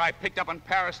gold digger I picked up in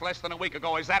Paris less than a week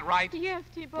ago. Is that right? Yes,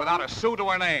 Tibor. Without a sou to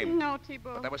her name. No,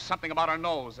 Tibor. But there was something about her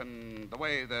nose and the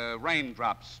way the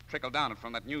raindrops trickled down it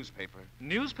from that newspaper.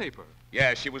 Newspaper?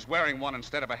 Yeah, she was wearing one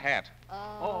instead of a hat.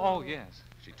 Oh, yes.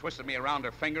 She twisted me around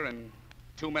her finger in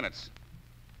 2 minutes.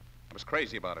 I was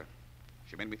crazy about her.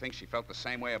 She made me think she felt the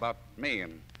same way about me,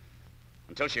 and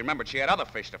until she remembered she had other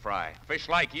fish to fry. Fish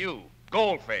like you.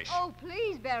 Goldfish. Oh,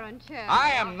 please, Baron Cherry. I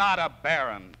am not a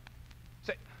baron.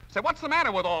 Say, what's the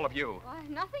matter with all of you? Why,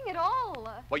 nothing at all.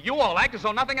 Well, you all act as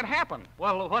though nothing had happened.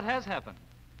 Well, what has happened?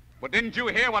 Well, didn't you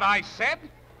hear what I said?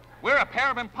 We're a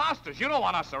pair of imposters. You don't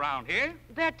want us around here.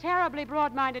 They're terribly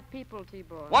broad-minded people,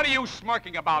 Tibor. What are you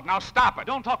smirking about? Now stop it.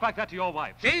 Don't talk like that to your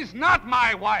wife. She's not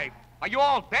my wife. Are you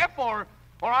all deaf or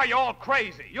are you all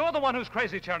crazy? You're the one who's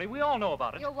crazy, Cherry. We all know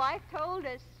about it. Your wife told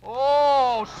us.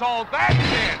 Oh, so that's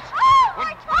it. Oh,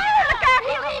 my God! Look out!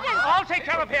 He'll eat us! I'll take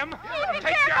care of him.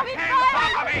 Take your hands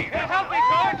off of me. Help me,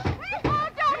 George. Oh,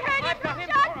 don't hurt him.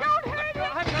 John, don't hurt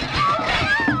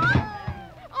him.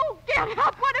 Oh, get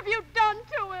up. What have you done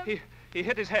to him? He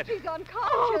hit his head. He's unconscious.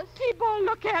 Oh, Tibor,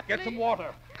 look at me. Get some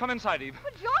water. Come inside, Eve.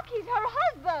 But Jock, he's her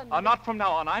husband. Not from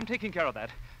now on. I'm taking care of that.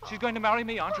 She's going to marry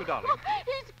me, aren't you, darling?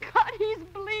 He's cut. He's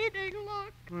bleeding.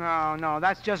 Look. No,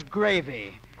 that's just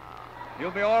gravy.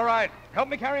 You'll be all right. Help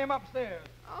me carry him upstairs.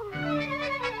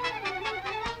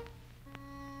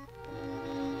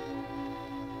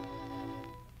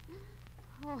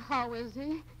 Oh, how is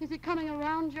he? Is he coming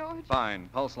around, George? Fine.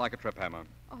 Pulse like a trip hammer.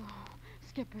 Oh,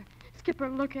 Skipper. Skipper,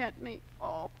 look at me.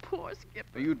 Oh, poor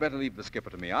Skipper. You'd better leave the skipper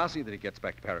to me. I'll see that he gets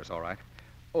back to Paris, all right.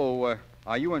 Oh,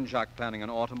 are you and Jacques planning an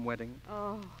autumn wedding?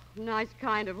 Oh, nice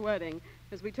kind of wedding.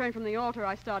 As we turn from the altar,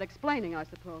 I start explaining, I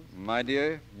suppose. My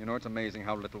dear, you know it's amazing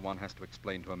how little one has to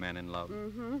explain to a man in love.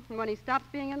 Mm-hmm. And when he stops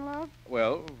being in love?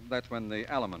 Well, that's when the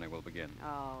alimony will begin.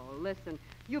 Oh, listen.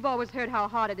 You've always heard how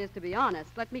hard it is to be honest.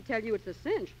 Let me tell you, it's a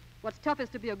cinch. What's tough is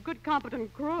to be a good,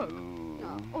 competent crook.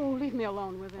 Oh, leave me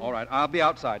alone with him. All right, I'll be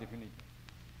outside if you need me.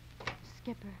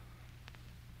 Skipper.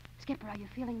 Skipper, are you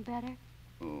feeling better?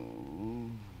 Oh.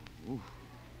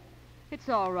 It's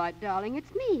all right, darling.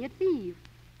 It's me. It's Eve.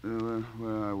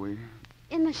 Where are we?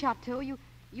 In the chateau, you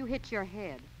hit your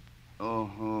head.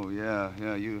 Oh, yeah.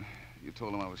 You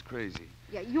told him I was crazy.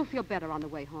 Yeah, you'll feel better on the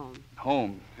way home.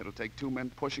 Home. It'll take 2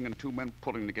 men pushing and 2 men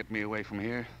pulling to get me away from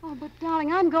here. Oh, but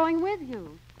darling, I'm going with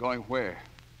you. Going where?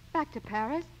 Back to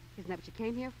Paris. Isn't that what you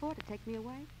came here for, to take me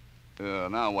away?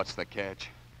 Now what's the catch?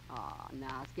 Oh,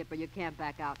 now, Skipper, you can't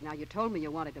back out now. You told me you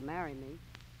wanted to marry me.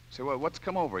 So what's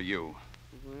come over you?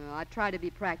 Well, I try to be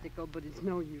practical, but it's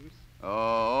no use.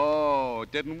 Oh,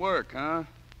 it didn't work, huh?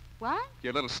 What?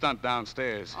 Your little stunt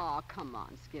downstairs. Oh, come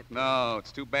on, Skipper. No,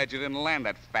 it's too bad you didn't land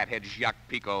that fathead Jacques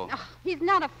Picot. Oh, he's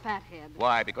not a fathead.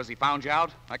 Why, because he found you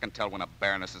out? I can tell when a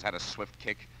baroness has had a swift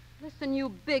kick. Listen, you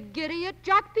big idiot.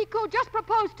 Jacques Picot just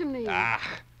proposed to me.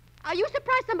 Are you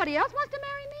surprised somebody else wants to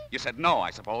marry me? You said no, I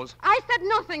suppose. I said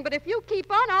nothing, but if you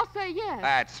keep on, I'll say yes.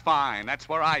 That's fine. That's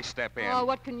where I step in. Oh,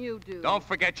 what can you do? Don't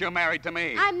forget you're married to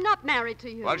me. I'm not married to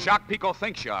you. Well, Jacques Picot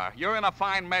thinks you are. You're in a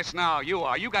fine mess now. You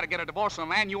are. You got to get a divorce from a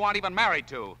man you aren't even married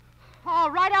to. All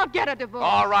right, I'll get a divorce.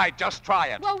 All right, just try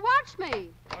it. Well, watch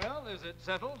me. Well, is it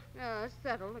settled? It's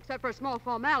settled, except for a small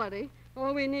formality.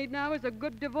 All we need now is a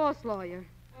good divorce lawyer.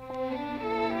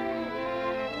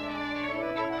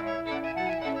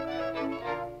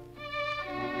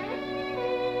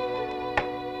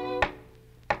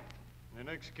 The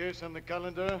next case on the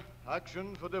calendar,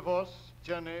 action for divorce,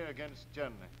 Jenny against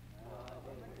Jenny.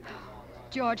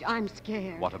 George, I'm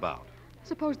scared. What about?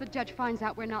 Suppose the judge finds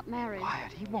out we're not married.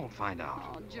 Quiet, he won't find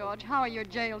out. Oh, George, how are your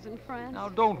jails in France? Now,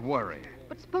 don't worry.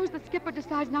 But suppose the skipper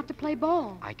decides not to play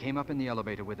ball. I came up in the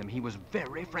elevator with him. He was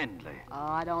very friendly. Oh,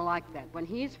 I don't like that. When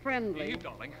he's friendly... Eve,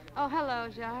 darling. Oh, hello,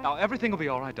 Jacques. Now, everything will be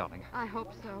all right, darling. I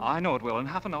hope so. I know it will. In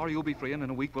half an hour, you'll be free, and in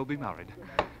a week, we'll be married.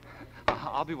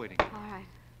 I'll be waiting. All right.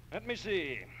 Let me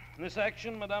see. In this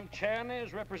action, Madame Czerny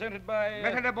is represented by...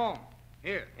 Maître de Bon.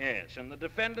 Here. Yes, and the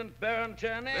defendant, Baron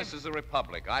Czerny? This is a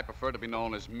republic. I prefer to be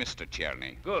known as Mr.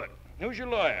 Czerny. Good. Who's your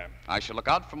lawyer? I shall look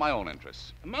out for my own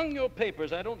interests. Among your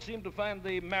papers, I don't seem to find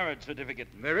the marriage certificate.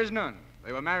 There is none.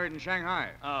 They were married in Shanghai.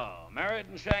 Oh, married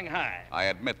in Shanghai. I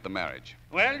admit the marriage.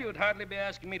 Well, you'd hardly be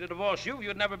asking me to divorce you if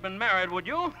you'd never been married, would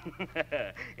you?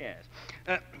 Yes.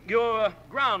 Your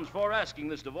grounds for asking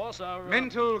this divorce are...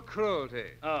 Mental cruelty.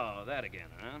 Oh, that again,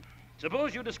 huh?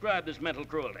 Suppose you describe this mental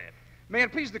cruelty. May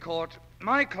it please the court,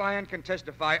 my client can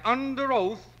testify under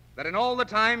oath that in all the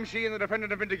time she and the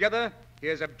defendant have been together, he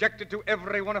has objected to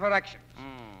every one of her actions.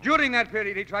 During that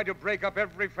period, he tried to break up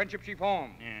every friendship she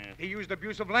formed. Yes. He used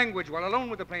abusive language while alone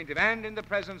with the plaintiff and in the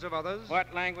presence of others.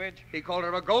 What language? He called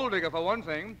her a gold digger, for one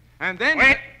thing, and then...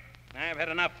 Wait! I've had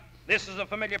enough. This is a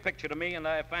familiar picture to me, and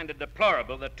I find it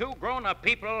deplorable that two grown-up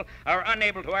people are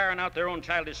unable to iron out their own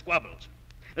childish squabbles.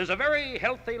 There's a very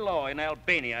healthy law in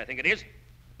Albania, I think it is,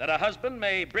 that a husband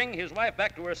may bring his wife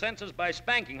back to her senses by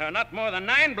spanking her not more than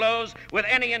 9 blows with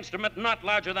any instrument not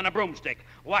larger than a broomstick.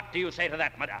 What do you say to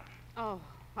that, madame? Oh,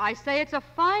 I say it's a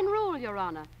fine rule, Your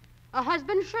Honor. A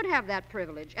husband should have that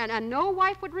privilege, and no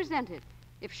wife would resent it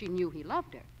if she knew he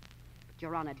loved her. But,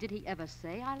 Your Honor, did he ever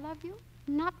say, I love you?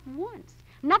 Not once.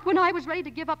 Not when I was ready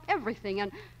to give up everything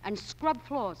and scrub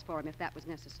floors for him if that was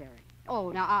necessary.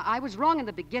 Oh, now, I was wrong in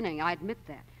the beginning, I admit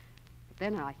that. But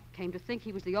then I came to think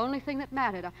he was the only thing that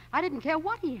mattered. I didn't care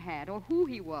what he had or who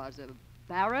he was, a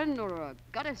baron or a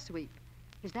gutter sweep.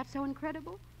 Is that so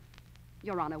incredible?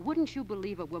 Your Honor, wouldn't you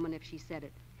believe a woman if she said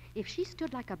it? If she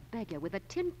stood like a beggar with a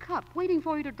tin cup waiting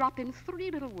for you to drop in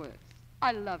 3 little words.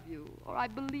 I love you, or I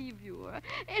believe you, or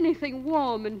anything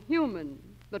warm and human.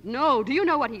 But no, do you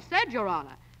know what he said, Your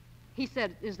Honor? He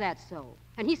said, is that so?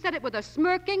 And he said it with a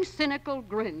smirking, cynical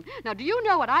grin. Now, do you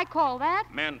know what I call that?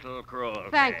 Mental cruelty.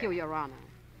 Thank you, Your Honor.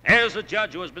 As a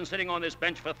judge who has been sitting on this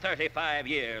bench for 35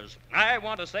 years, I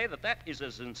want to say that is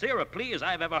as sincere a plea as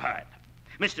I've ever heard.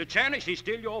 Mr. Czerny, she's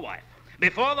still your wife.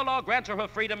 Before the law grants her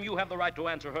freedom, you have the right to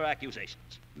answer her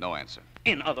accusations. No answer.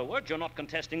 In other words, you're not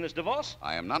contesting this divorce?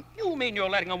 I am not. You mean you're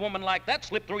letting a woman like that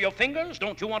slip through your fingers?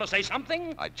 Don't you want to say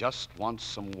something? I just want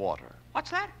some water. What's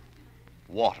that?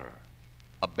 Water.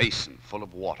 A basin full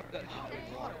of water.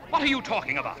 What are you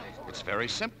talking about? It's very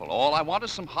simple. All I want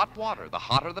is some hot water. The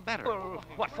hotter, the better.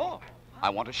 What for? I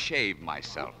want to shave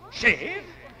myself. Shave?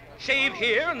 Shave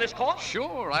here in this court?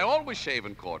 Sure, I always shave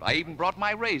in court. I even brought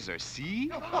my razor, see?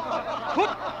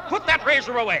 Put that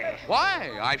razor away.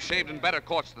 Why? I've shaved in better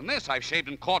courts than this. I've shaved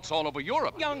in courts all over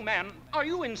Europe. Young man, are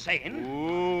you insane?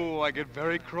 Ooh, I get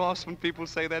very cross when people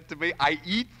say that to me. I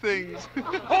eat things.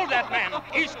 Hold that man.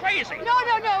 He's crazy.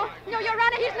 No, Your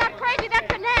Honor, he's not crazy.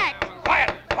 That's an act.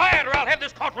 Quiet, or I'll have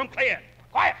this courtroom cleared.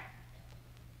 Quiet.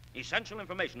 Essential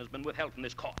information has been withheld from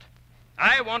this court.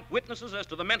 I want witnesses as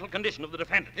to the mental condition of the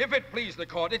defendant. If it please the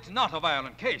court, it's not a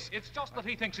violent case. It's just that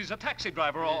he thinks he's a taxi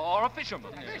driver or a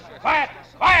fisherman. Quiet!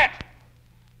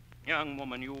 Young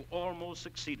woman, you almost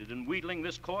succeeded in wheedling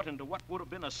this court into what would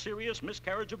have been a serious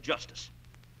miscarriage of justice.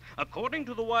 According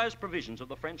to the wise provisions of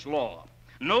the French law,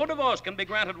 no divorce can be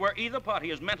granted where either party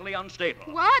is mentally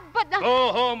unstable. What? But...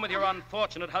 Go home with your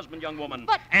unfortunate husband, young woman,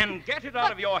 and get it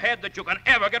out of your head that you can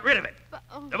ever get rid of it.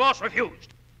 Divorce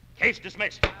refused. Case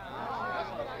dismissed.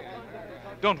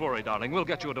 Don't worry, darling. We'll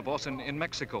get you a divorce in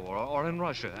Mexico or in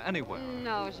Russia, anywhere.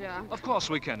 No, Jacques. Of course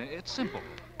we can. It's simple.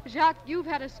 Jacques, you've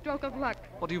had a stroke of luck.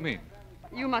 What do you mean?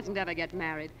 You mustn't ever get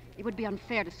married. It would be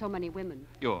unfair to so many women.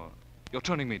 You're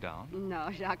turning me down? No,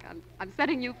 Jacques, I'm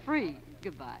setting you free.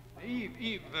 Goodbye.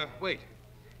 Eve, wait.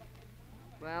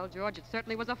 Well, George, it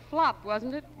certainly was a flop,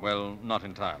 wasn't it? Well, not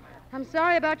entirely. I'm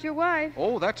sorry about your wife.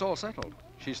 Oh, that's all settled.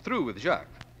 She's through with Jacques.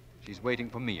 She's waiting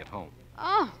for me at home.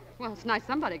 Oh, well, it's nice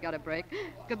somebody got a break.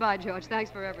 Goodbye, George. Thanks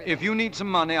for everything. If you need some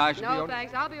money, I should be... No,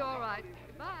 thanks. I'll be all right.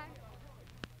 Goodbye.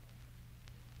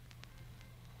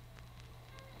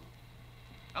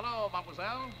 Hello,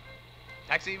 mademoiselle.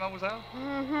 Taxi, mademoiselle?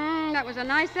 Mm-hmm. That was a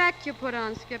nice act you put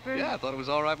on, Skipper. Yeah, I thought it was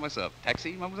all right myself.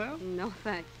 Taxi, mademoiselle? No,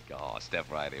 thanks. Oh, step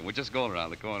right in. We're just going around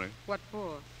the corner. What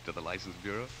for? To the license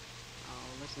bureau.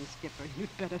 Oh, listen, Skipper,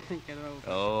 you'd better think it over.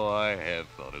 Oh, I have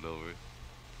thought it over.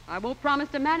 I won't promise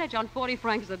to manage on 40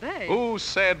 francs a day. Who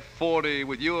said 40?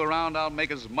 With you around, I'll make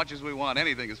as much as we want.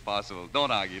 Anything is possible.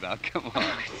 Don't argue now. Come on.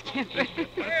 Skipper.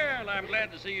 Well, I'm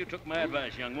glad to see you took my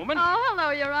advice, young woman. Oh, hello,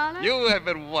 Your Honor. You have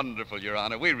been wonderful, Your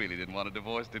Honor. We really didn't want a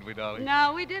divorce, did we, darling?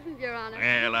 No, we didn't, Your Honor.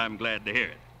 Well, I'm glad to hear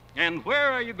it. And where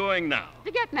are you going now?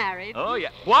 To get married. Oh,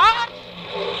 yeah. What?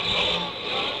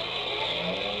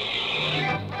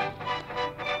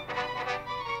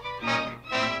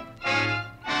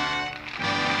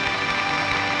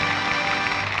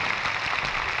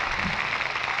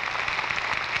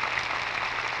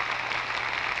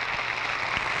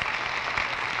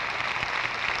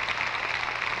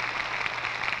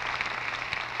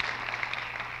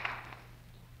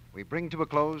 we bring to a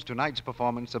close tonight's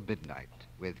performance of Midnight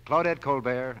with Claudette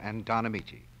Colbert and Don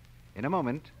Amici. In a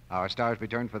moment, our stars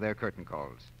return for their curtain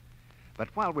calls. But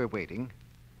while we're waiting,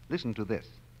 listen to this.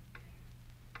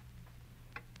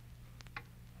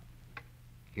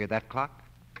 Hear that clock?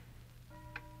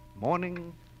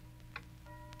 Morning,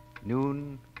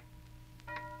 noon,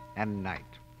 and night.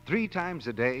 3 times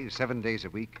a day, 7 days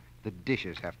a week, the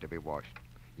dishes have to be washed.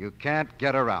 You can't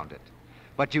get around it.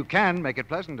 But you can make it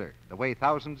pleasanter, the way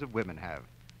thousands of women have.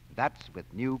 That's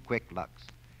with new Quick Lux.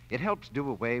 It helps do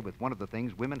away with one of the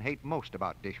things women hate most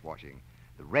about dishwashing,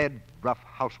 the red, rough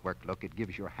housework look it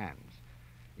gives your hands.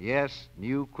 Yes,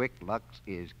 new Quick Lux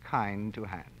is kind to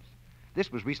hands.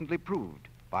 This was recently proved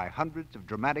by hundreds of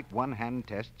dramatic one-hand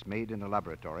tests made in a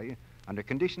laboratory under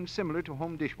conditions similar to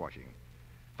home dishwashing.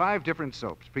 5 different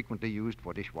soaps frequently used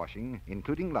for dishwashing,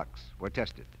 including Lux, were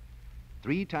tested.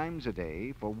 3 times a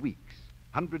day for weeks,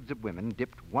 hundreds of women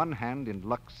dipped one hand in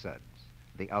Lux suds,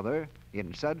 the other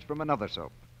in suds from another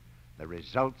soap. The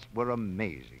results were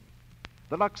amazing.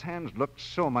 The Lux hands looked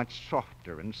so much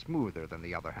softer and smoother than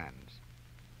the other hands.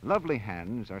 Lovely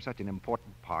hands are such an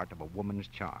important part of a woman's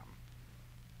charm.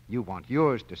 You want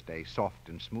yours to stay soft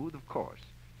and smooth, of course.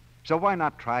 So why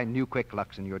not try new Quick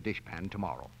Lux in your dishpan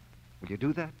tomorrow? Will you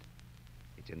do that?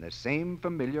 It's in the same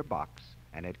familiar box,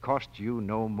 and it costs you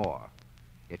no more.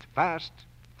 It's fast,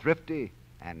 thrifty,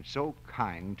 and so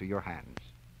kind to your hands.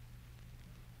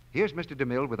 Here's Mr.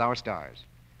 DeMille with our stars.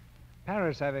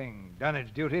 Paris having done its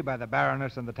duty by the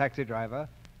Baroness and the taxi driver,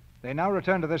 they now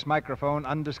return to this microphone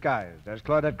undisguised as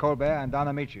Claudette Colbert and Don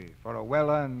Amici for a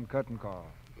well-earned curtain call.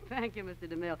 Thank you, Mr.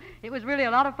 DeMille. It was really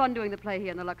a lot of fun doing the play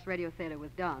here in the Lux Radio Theater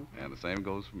with Don. And the same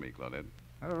goes for me, Claudette.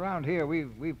 Well, around here,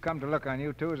 we've come to look on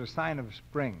you two as a sign of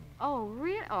spring. Oh,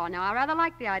 really? Oh, now, I rather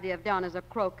like the idea of Don as a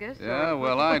crocus. Yeah,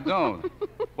 well, I don't.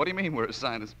 What do you mean we're a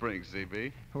sign of spring,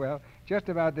 CB? Well, just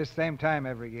about this same time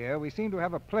every year, we seem to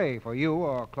have a play for you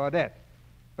or Claudette.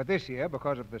 But this year,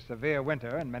 because of the severe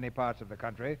winter in many parts of the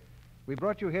country, we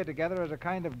brought you here together as a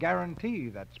kind of guarantee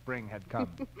that spring had come.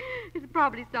 It's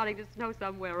probably starting to snow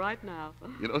somewhere right now.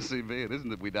 You know, CB, it isn't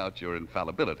that we doubt your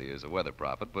infallibility as a weather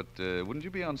prophet, but wouldn't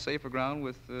you be on safer ground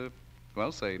with,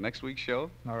 well, say, next week's show?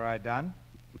 All right, Don.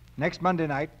 Next Monday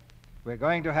night, we're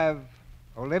going to have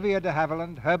Olivia de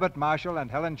Havilland, Herbert Marshall, and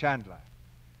Helen Chandler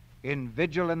in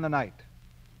Vigil in the Night,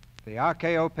 the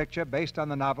RKO picture based on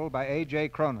the novel by A.J.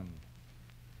 Cronin.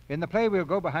 In the play, we'll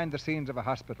go behind the scenes of a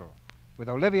hospital, with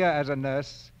Olivia as a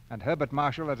nurse and Herbert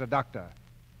Marshall as a doctor,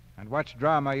 and watch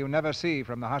drama you never see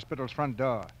from the hospital's front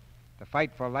door, the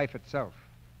fight for life itself.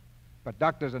 But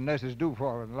doctors and nurses do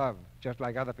fall in love, just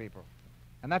like other people.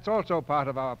 And that's also part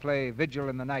of our play, Vigil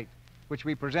in the Night, which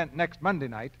we present next Monday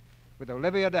night with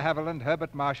Olivia de Havilland,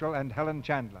 Herbert Marshall, and Helen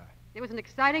Chandler. It was an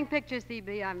exciting picture,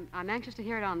 CB. I'm anxious to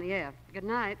hear it on the air. Good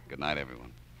night. Good night,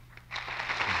 everyone.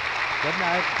 Good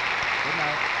night. Good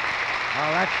night.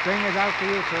 Well, that string is out for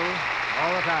you two,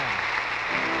 all the time.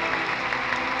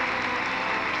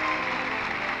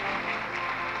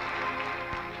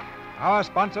 Our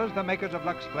sponsors, the makers of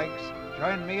Lux Flakes,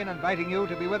 join me in inviting you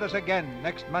to be with us again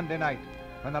next Monday night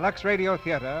when the Lux Radio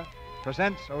Theater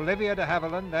presents Olivia de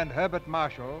Havilland and Herbert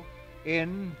Marshall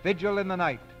in Vigil in the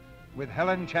Night with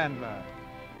Helen Chandler.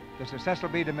 This is Cecil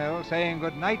B. DeMille saying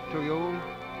good night to you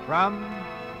from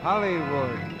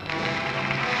Hollywood.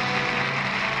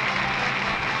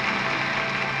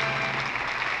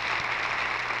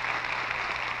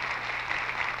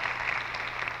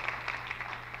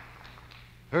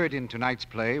 Heard in tonight's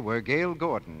play were Gail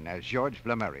Gordon as George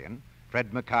Flammarion,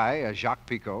 Fred Mackay as Jacques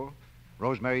Picot,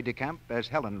 Rosemary DeCamp as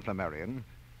Helen Flammarion,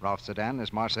 Ralph Sedan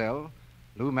as Marcel,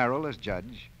 Lou Merrill as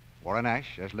Judge, Warren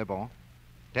Ash as Le Bon,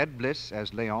 Ted Bliss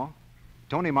as Leon,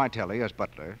 Tony Martelli as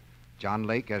Butler, John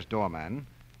Lake as Doorman,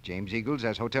 James Eagles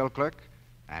as Hotel Clerk,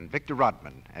 and Victor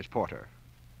Rodman as Porter.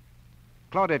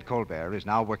 Claudette Colbert is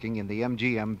now working in the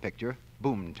MGM picture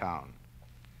Boomtown.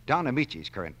 Don Amici's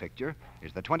current picture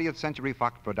is the 20th Century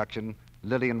Fox production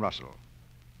Lillian Russell.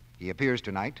 He appears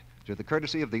tonight through the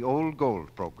courtesy of the Old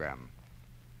Gold program.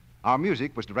 Our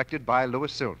music was directed by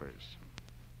Louis Silvers.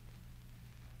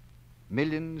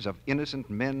 Millions of innocent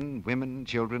men, women,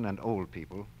 children, and old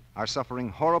people are suffering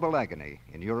horrible agony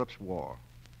in Europe's war.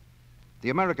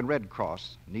 The American Red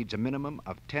Cross needs a minimum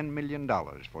of $10 million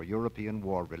for European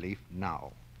war relief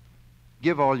now.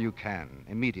 Give all you can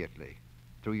immediately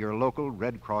through your local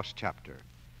Red Cross chapter.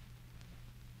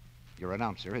 Your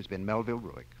announcer has been Melville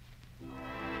Ruick.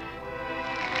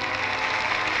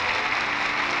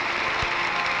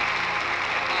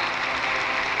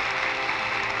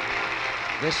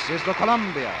 This is the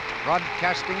Columbia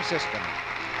Broadcasting System.